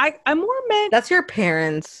 I'm more meant. That's your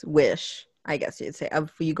parents' wish, I guess you'd say,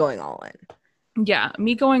 of you going all in. Yeah,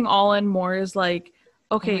 me going all in more is like,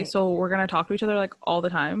 okay, so we're gonna talk to each other like all the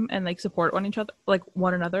time and like support one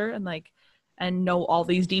another and and know all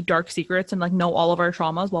these deep dark secrets and like know all of our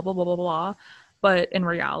traumas, blah blah blah blah blah. But in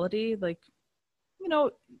reality, like, you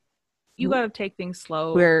know, you got to take things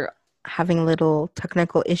slow. We're having a little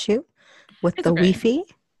technical issue with It's the okay. Wi-Fi.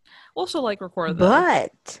 Also, like, record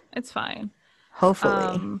but it's fine.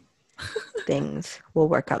 Hopefully things will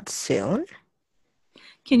work out soon.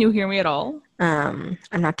 Can you hear me at all? I'm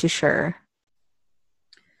not too sure.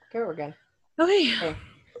 Okay, we're good. Okay.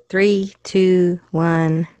 3, 2,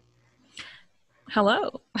 1.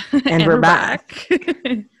 Hello. And we're back.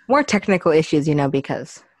 More technical issues, you know,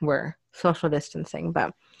 because we're social distancing.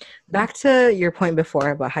 But back to your point before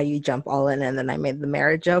about how you jump all in and then I made the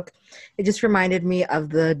marriage joke. It just reminded me of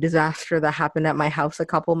the disaster that happened at my house a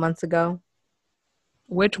couple months ago.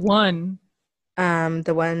 Which one?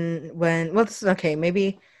 The one when, well, this is okay,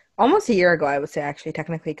 maybe almost a year ago, I would say, actually,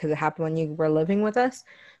 technically, because it happened when you were living with us.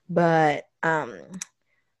 But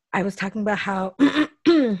I was talking about how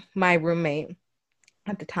my roommate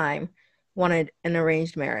at the time wanted an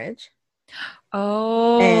arranged marriage.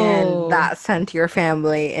 Oh. And that sent your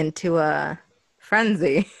family into a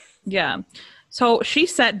frenzy. Yeah. So she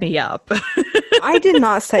set me up. I did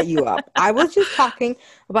not set you up. I was just talking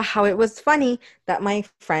about how it was funny that my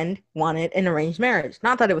friend wanted an arranged marriage.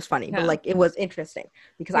 Not that it was funny, but like it was interesting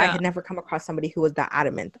because I had never come across somebody who was that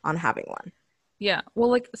adamant on having one. Yeah. Well,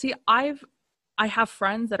 like, see, I have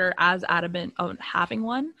friends that are as adamant on having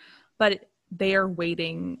one, but they are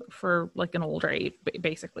waiting for like an older age,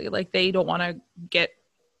 basically. Like, they don't want to get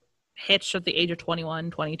hitched at the age of 21,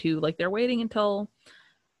 22. Like, they're waiting until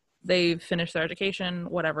they've finished their education,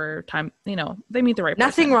 whatever time, you know, they meet the right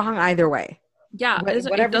Nothing person. wrong either way. Yeah.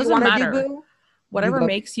 Whatever it doesn't you want to matter. do, boo, whatever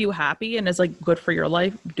makes you happy and is like good for your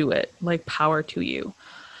life, do it. Like, power to you.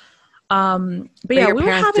 But yeah, your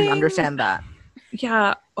parents didn't understand that.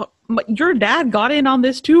 Yeah. Your dad got in on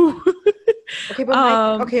this too. Okay,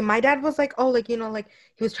 but my dad was like, oh, like, you know, like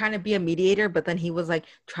he was trying to be a mediator, but then he was like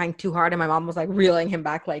trying too hard and my mom was like reeling him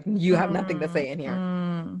back, like, you have nothing to say in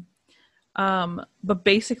here. But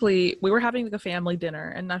basically we were having like a family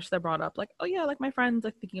dinner and Nashta brought up like, oh yeah, like my friends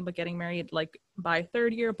like thinking about getting married like by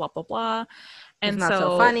third year, blah blah blah. And it's not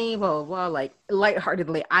so funny, blah blah blah. Like,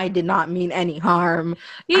 lightheartedly, I did not mean any harm.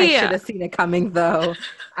 I should have seen it coming though.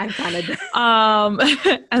 I'm kind of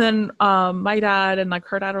and then my dad and like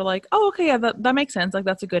her dad are like, oh okay, yeah, that makes sense, like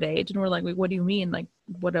that's a good age. And we're like, what do you mean? Like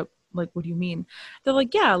what do you mean? They're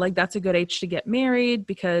like, yeah, like that's a good age to get married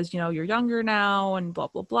because, you know, you're younger now and blah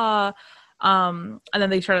blah blah. And then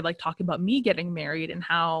they started like talking about me getting married and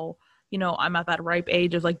how, you know, I'm at that ripe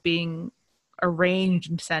age of like being arranged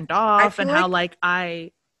and sent off, and how like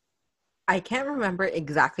I can't remember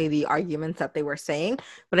exactly the arguments that they were saying,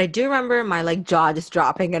 but I do remember my like jaw just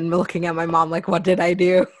dropping and looking at my mom like, what did I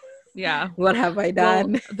do? Yeah. What have I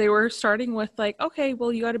done? Well, they were starting with like, okay,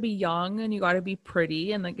 well, you got to be young and you got to be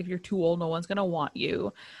pretty, and like if you're too old, no one's gonna want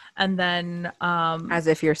you. And then as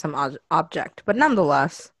if you're some object, but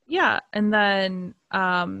nonetheless. Yeah. And then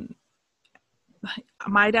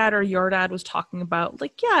my dad or your dad was talking about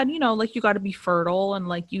like, yeah, you know, like you got to be fertile and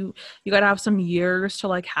like you got to have some years to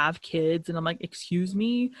like have kids. And I'm like, excuse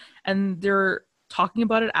me. And they're talking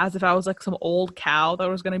about it as if I was like some old cow that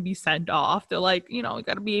was going to be sent off. They're like, you know, you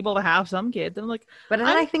got to be able to have some kids. And I'm like, but then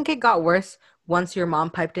I think it got worse once your mom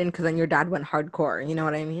piped in, because then your dad went hardcore. You know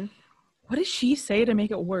what I mean? What did she say to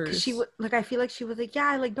make it worse? She like, I feel like she was like,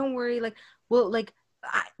 yeah, like don't worry, like, well, like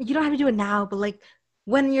you don't have to do it now, but like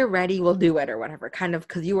when you're ready, we'll do it or whatever, kind of,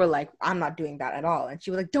 because you were like, I'm not doing that at all. And she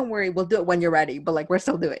was like, don't worry, we'll do it when you're ready, but like we're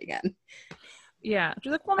still doing it. Yeah.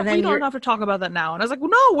 She's like, well, we don't have to talk about that now. And I was like, well,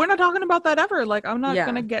 no, we're not talking about that ever. Like, I'm not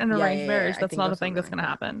going to get an arranged marriage. That's not a thing that's going to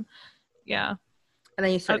happen. Yeah. And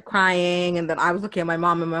then you started crying, and then I was looking at my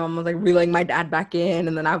mom, and my mom was like reeling my dad back in,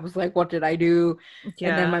 and then I was like, what did I do? Yeah.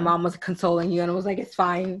 And then my mom was consoling you and was like, it's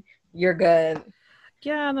fine, you're good.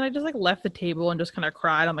 Yeah, and then I just like left the table and just kind of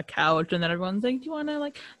cried on the couch, and then everyone's like, do you want to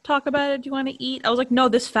like talk about it? Do you want to eat? I was like, no,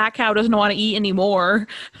 this fat cow doesn't want to eat anymore.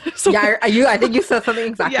 So, yeah, I think you said something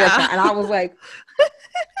exactly like that, and I was like,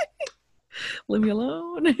 leave me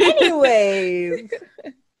alone. Anyways.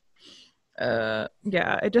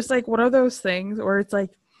 Yeah, it just like, what are those things where it's like,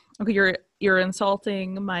 okay, you're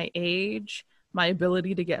insulting my age, my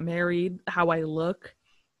ability to get married, how I look,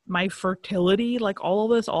 my fertility, like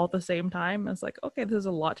all of this all at the same time. It's like, okay, this is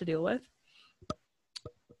a lot to deal with.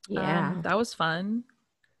 Yeah. That was fun.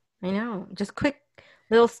 I know. Just quick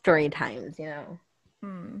little story times, you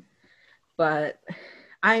know. But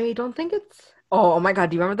I don't think it's, oh my God,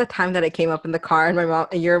 do you remember the time that I came up in the car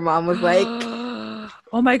and your mom was like,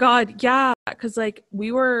 oh my God, yeah, because like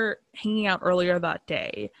we were hanging out earlier that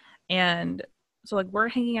day, and so like we're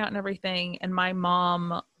hanging out and everything, and my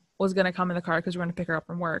mom was going to come in the car because we were going to pick her up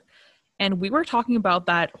from work. And we were talking about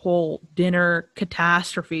that whole dinner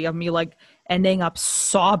catastrophe of me like ending up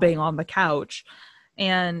sobbing on the couch.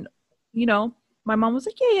 And, you know, my mom was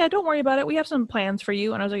like, yeah, don't worry about it. We have some plans for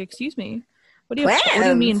you. And I was like, excuse me, what do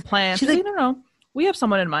you mean plans? She's like, no, we have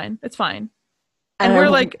someone in mind. It's fine. And we're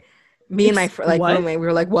like, me and my roommate, we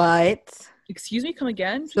were like, what? Excuse me, come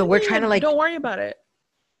again? So we're trying to like, don't worry about it.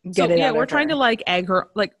 We're trying to like egg her,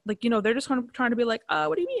 like they're just kind of trying to be like,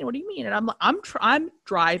 what do you mean? And I'm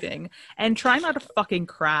driving and trying not to fucking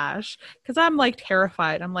crash because I'm like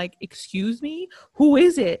terrified. I'm like, excuse me, who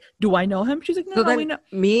is it? Do I know him? She's like, no, we know.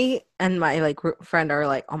 Me and my like friend are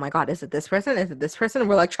like, oh my god, is it this person? Is it this person? And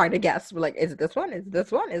we're like trying to guess. We're like, is it this one? Is it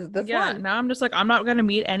this one? Is it this one? Yeah. Now I'm just like, I'm not gonna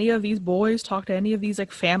meet any of these boys, talk to any of these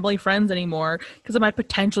like family friends anymore because I might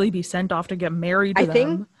potentially be sent off to get married to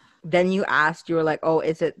them. Then you asked, you were like, oh,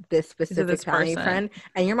 is it this specific family friend?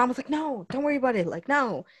 And your mom was like, no, don't worry about it. Like,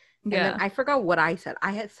 no. And then I forgot what I said.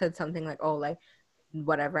 I had said something like, oh, like,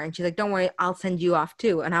 whatever. And she's like, don't worry, I'll send you off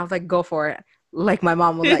too. And I was like, go for it. Like, my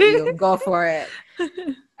mom will let you. Go for it.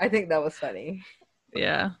 I think that was funny.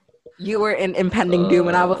 Yeah. You were in impending doom,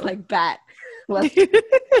 and I was like, bet. You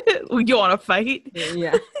want to fight?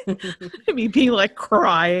 Yeah. Me being like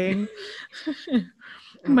crying.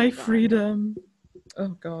 My freedom.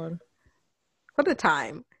 Oh god, what a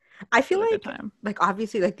time. I feel like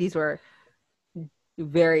obviously like these were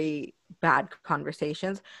very bad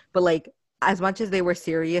conversations, but like as much as they were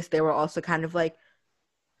serious, they were also kind of like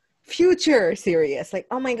future serious, like,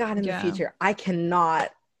 oh my god, in the future I don't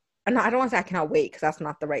want to say I cannot wait because that's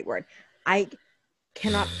not the right word. I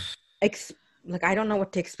cannot like I don't know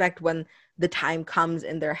what to expect when the time comes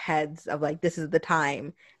in their heads of like, this is the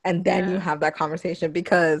time, and then you have that conversation,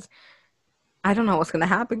 because I don't know what's gonna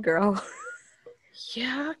happen, girl.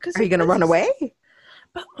 Yeah, because are you gonna run away?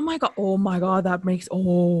 But oh my god, that makes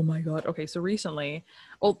okay. So recently,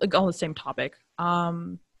 like on the same topic,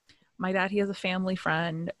 my dad, he has a family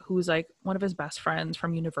friend who's like one of his best friends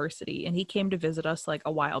from university, and he came to visit us like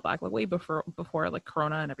a while back, like way before like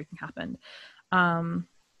Corona and everything happened.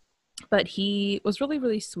 But he was really,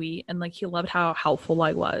 really sweet, and like he loved how helpful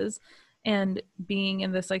I was, and being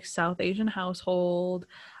in this like South Asian household.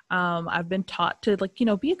 I've been taught to like,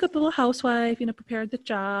 be a good little housewife, prepare the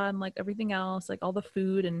cha and like everything else, like all the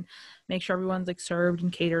food, and make sure everyone's like served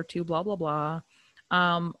and catered to, blah, blah, blah.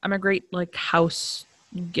 I'm a great like house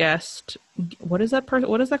guest. What is that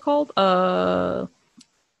called?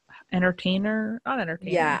 Entertainer? Not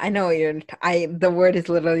entertainer. Yeah, I know the word is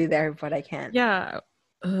literally there, but I can't. Yeah.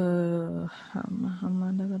 I'm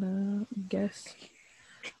gonna guess.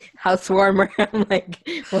 Housewarmer. I'm like,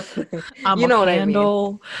 I'm you know what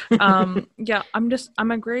handle. I mean. Yeah,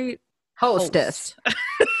 I'm a great hostess.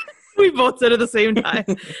 We both said it at the same time.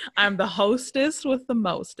 I'm the hostess with the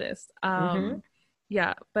mostest.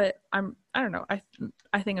 Yeah, but I don't know.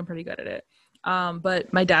 I think I'm pretty good at it.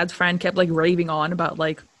 But my dad's friend kept like raving on about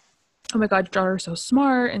like, oh my god, your daughter's so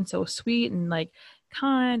smart and so sweet and like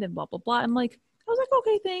kind and blah blah blah. And like I was like,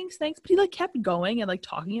 okay, thanks. But he like kept going and like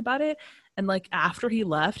talking about it. And like after he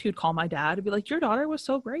left, he would call my dad and be like, your daughter was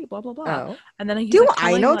so great, blah blah blah. Oh. And then do like,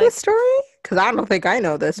 I know this story? Because I don't think I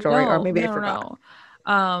know this story, or maybe I forgot.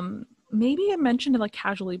 Maybe I mentioned it like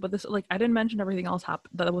casually, but this like I didn't mention everything else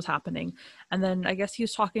that was happening. And then I guess he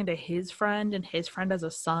was talking to his friend, and his friend has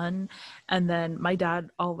a son. And then my dad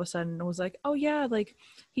all of a sudden was like, oh yeah, like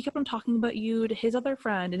he kept on talking about you to his other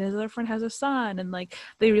friend, and his other friend has a son, and like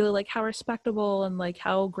they really like how respectable and like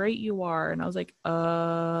how great you are. And I was like,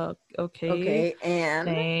 okay, and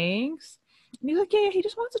thanks. And he's like, yeah, he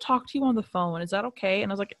just wants to talk to you on the phone. Is that okay?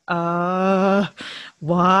 And I was like,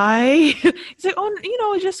 why? He's like,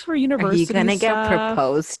 oh, just for university. Are you gonna get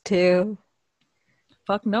proposed to?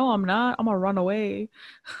 Fuck no, I'm not. I'm gonna run away.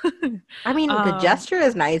 I mean, the gesture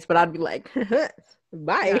is nice, but I'd be like,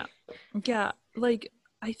 bye. Yeah, like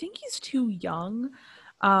I think he's too young.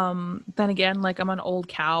 Then again, like I'm an old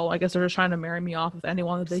cow. I guess they're just trying to marry me off with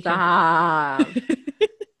anyone that they can.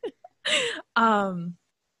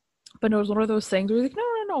 But it was one of those things where he's like,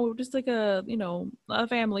 no, just like a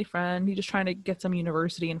family friend. He's just trying to get some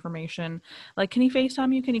university information. Like, can he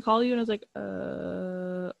FaceTime you? Can he call you? And I was like,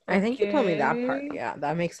 okay. I think you told me that part. Yeah,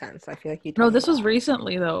 that makes sense. I feel like you told me. No, this was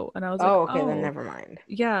recently though. And I was like, okay, then never mind.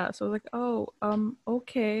 Yeah. So I was like,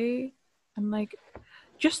 okay. And like,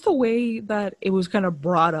 just the way that it was kind of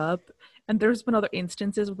brought up. And there's been other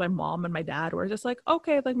instances with my mom and my dad where it's just like,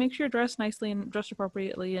 okay, like make sure you're dressed nicely and dressed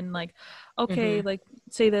appropriately, and like, okay, like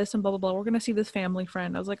say this and blah blah blah. We're gonna see this family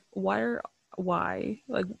friend. I was like, why?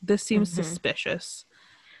 Like this seems suspicious.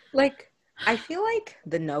 Like I feel like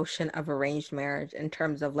the notion of arranged marriage in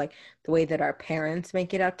terms of like the way that our parents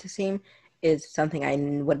make it out to seem is something I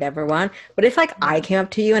would never want. But if like I Yeah. came up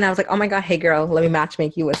to you and I was like, "Oh my God, hey girl, let me match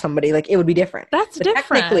make you with somebody," like it would be different. That's But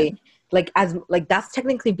technically, different. like as like that's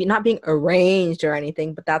technically not being arranged or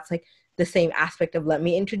anything, but that's like the same aspect of let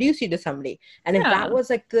me introduce you to somebody. And if that Yeah. was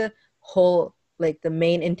like the whole like the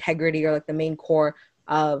main integrity or like the main core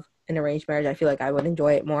of an arranged marriage, I feel like I would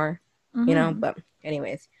enjoy it more, you know? Hmm. But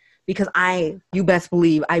anyways, because you best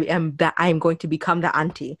believe I am going to become the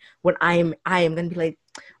auntie when I am going to be like,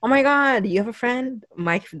 oh my God, you have a friend?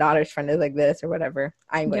 My daughter's friend is like this or whatever.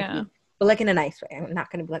 I'm going to Yeah. be, but like in a nice way. I'm not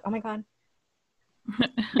going to be like, oh my God,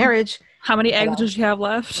 marriage. How many But eggs does she have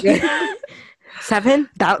left? 7?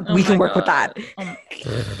 That Oh we can my work with that. god.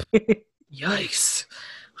 Yikes.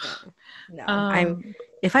 No, I'm. Um.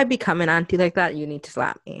 If I become an auntie like that, you need to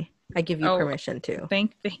slap me. I give you Oh, permission to.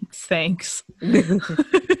 thanks.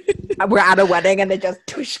 We're at a wedding and it just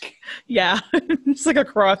tushk. Yeah, just like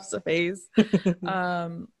across the face.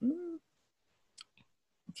 Um.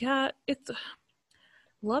 Yeah, it's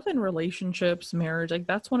love and relationships, marriage. Like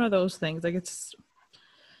that's one of those things. Like it's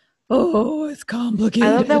I love that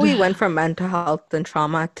complicated. we went from mental health and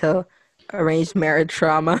trauma to arranged marriage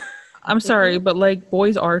trauma. I'm sorry, but like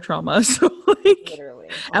boys are trauma. So like, Literally.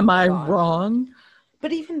 Oh am my I gosh. wrong?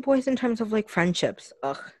 But even boys in terms of like friendships,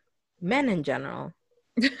 ugh. Men in general.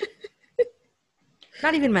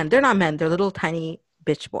 Not even men. They're not men. They're little tiny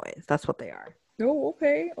bitch boys. That's what they are. Oh,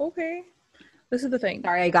 okay, okay. This is the thing.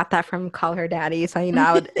 Sorry, I got that from Call Her Daddy. So you know,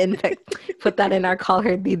 I would put that in our Call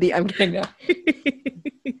Her Didi. I'm kidding.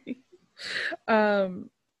 No. um.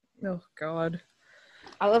 Oh God.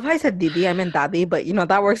 I love how I said Didi. I meant Daddy, but you know,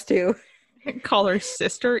 that works too. Call her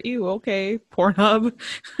sister. Ew. Okay. Pornhub.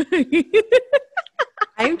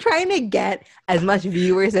 I'm trying to get as much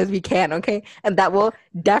viewers as we can, okay? And that will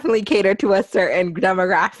definitely cater to a certain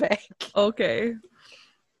demographic. Okay.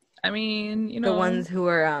 I mean, The ones who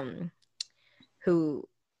are who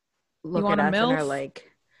you look at want a us and are MILF?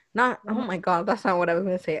 like, not, oh my God, that's not what I was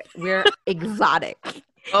gonna say. We're exotic.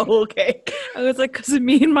 Oh, okay. I was like, because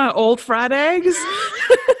me and my old fried eggs.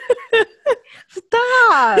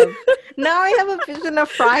 Stop. Now I have a vision of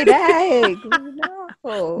fried eggs.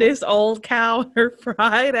 No. This old cow and her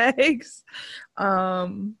fried eggs.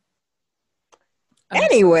 I'm so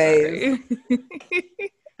Anyways, sorry.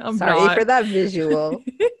 I'm sorry not. for that visual.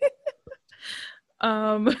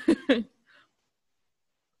 um.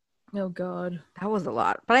 Oh God. That was a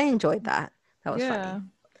lot, but I enjoyed that. That was Yeah.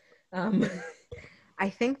 funny. I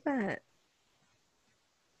think that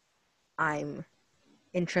I'm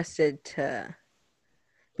interested to,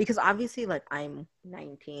 because obviously like I'm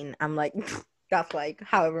 19, I'm like that's like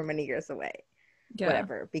however many years away, Yeah.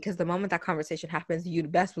 whatever, because the moment that conversation happens,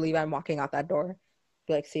 you'd best believe I'm walking out that door,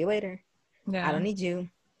 be like, see you later. Yeah. I don't need you.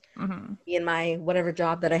 Mm-hmm. Be in my whatever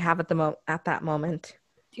job that I have at that moment.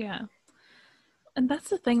 Yeah. And that's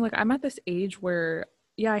the thing, like I'm at this age where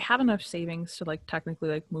yeah, I have enough savings to like technically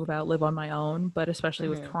like move out, live on my own, but especially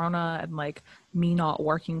with Corona and like me not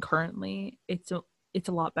working currently, it's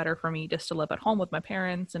a lot better for me just to live at home with my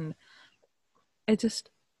parents. And it just,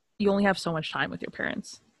 you only have so much time with your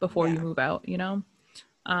parents before you move out, you know?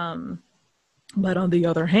 But on the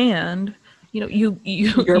other hand, you know, you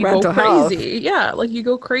Your you go mental health. crazy. Yeah, like you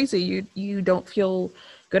go crazy. You don't feel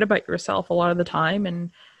good about yourself a lot of the time.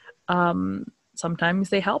 And sometimes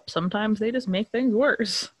they help, sometimes they just make things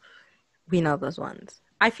worse. We know those ones.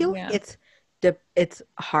 I feel Yeah. like it's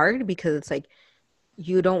hard because it's like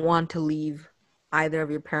you don't want to leave either of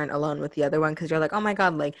your parent alone with the other one, because you're like, oh my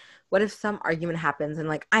God, like what if some argument happens and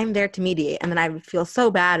like I'm there to mediate, and then I would feel so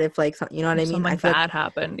bad if like you know what I mean? Something I feel like, bad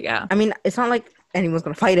happened. Yeah. I mean, it's not like anyone's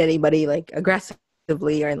gonna fight anybody like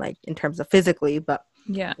aggressively or in like in terms of physically, but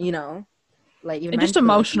Yeah. you know, like even And just mentally,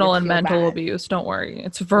 you emotional just and feel mental bad. abuse. Don't worry.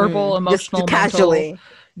 It's verbal, Just emotional, mental. casually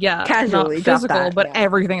Yeah. Not drop physical, that. but Yeah.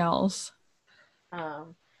 everything else.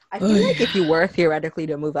 I feel like if you were theoretically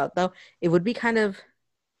to move out, though, it would be kind of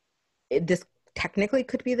this technically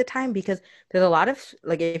could be the time, because there's a lot of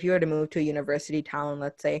like if you were to move to a university town,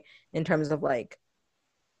 let's say, in terms of like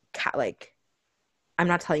like I'm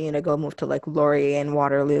not telling you to go move to like Laurier and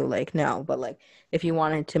Waterloo, like no, but like if you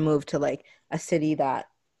wanted to move to like a city that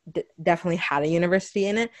definitely had a university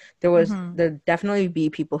in it, there'd definitely be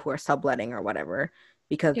people who are subletting or whatever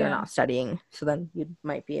because they're Yeah. not studying. So then you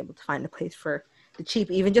might be able to find a place for the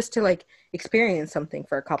cheap, even just to like experience something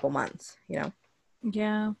for a couple months, you know.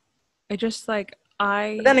 Yeah. I just like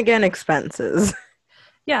But then again, expenses.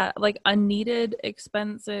 yeah, like unneeded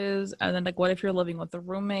expenses, and then like what if you're living with a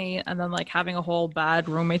roommate and then like having a whole bad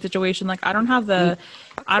roommate situation. Like I don't have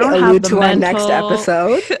Allude the to our next mental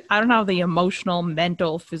episode. I don't have the emotional,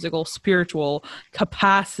 mental, physical, spiritual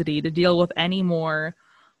capacity to deal with any more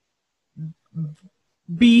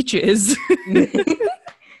beaches.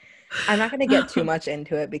 I'm not going to get too much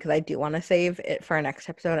into it because I do want to save it for our next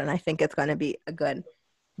episode, and I think it's going to be a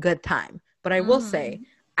good time. But I will say,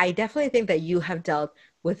 I definitely think that you have dealt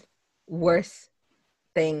with worse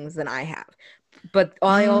things than I have. But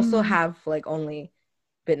I also have like only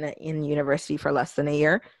been in university for less than a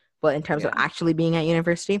year, but in terms of actually being at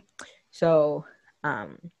university. So,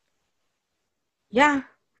 yeah,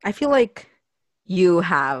 I feel like you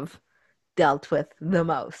have dealt with the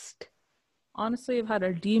most. Honestly, I've had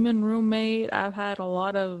a demon roommate. I've had a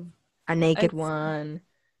lot of A naked one.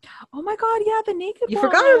 Oh my god, yeah, the naked You one.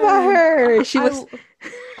 forgot about her. She was.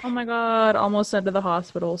 Oh my god, almost sent to the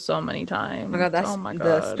hospital so many times. Oh my god, that's oh my the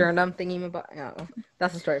god. sternum thingy.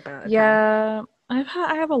 That's a story for another time. Yeah,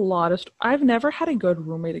 I have a lot of. I've never had a good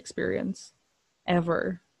roommate experience,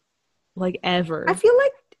 ever, like ever. I feel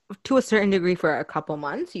like to a certain degree, for a couple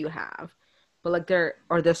months, you have, but like there's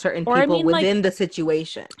certain people within like, the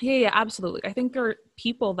situation. Yeah, absolutely. I think there are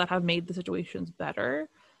people that have made the situations better,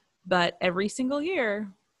 but every single year,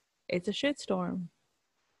 it's a shitstorm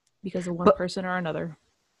because of one person or another.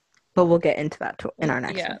 But we'll get into that in our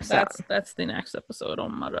next episode. Yeah, that's the next episode. Oh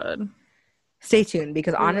my god. Stay tuned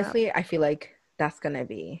because honestly, I feel like that's gonna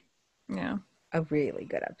be a really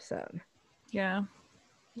good episode. Yeah.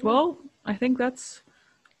 Well, I think that's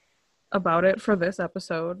about it for this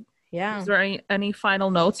episode. Yeah. Is there any final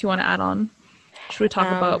notes you want to add on? Should we talk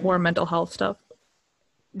about more mental health stuff?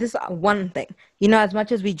 This one thing, as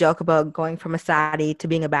much as we joke about going from a saddie to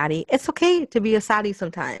being a baddie, it's okay to be a saddie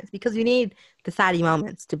sometimes because you need the saddie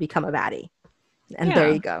moments to become a baddie. And there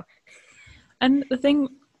you go. And the thing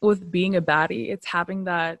with being a baddie, it's having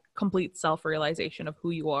that complete self-realization of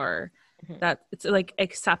who you are. Mm-hmm. That it's like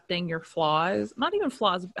accepting your flaws, not even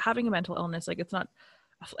flaws, having a mental illness. Like it's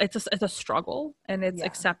a struggle, and it's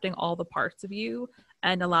accepting all the parts of you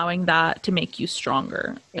and allowing that to make you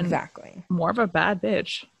stronger. Exactly. More of a bad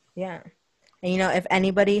bitch. Yeah. And if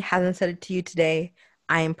anybody hasn't said it to you today,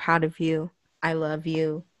 I am proud of you. I love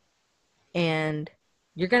you. And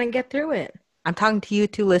you're going to get through it. I'm talking to you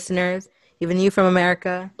two listeners, even you from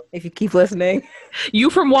America, if you keep listening. You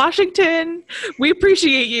from Washington. We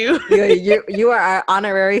appreciate you. You are our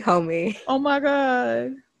honorary homie. Oh my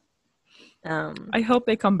God. I hope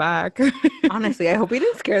they come back. Honestly, I hope we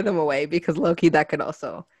didn't scare them away because low-key that could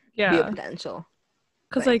also be a potential.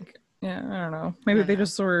 Because I don't know. Maybe they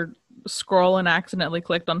just sort of scroll and accidentally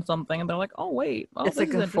clicked on something and they're like, oh wait. Oh, it's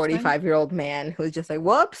like a 45-year-old man who's just like,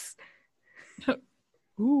 whoops.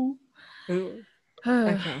 Ooh. Okay.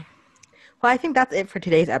 Well, I think that's it for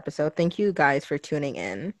today's episode. Thank you guys for tuning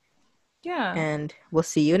in. Yeah. And we'll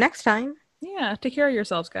see you next time. Yeah. Take care of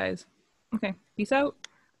yourselves, guys. Okay. Peace out.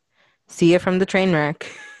 See you from the train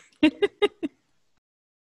wreck.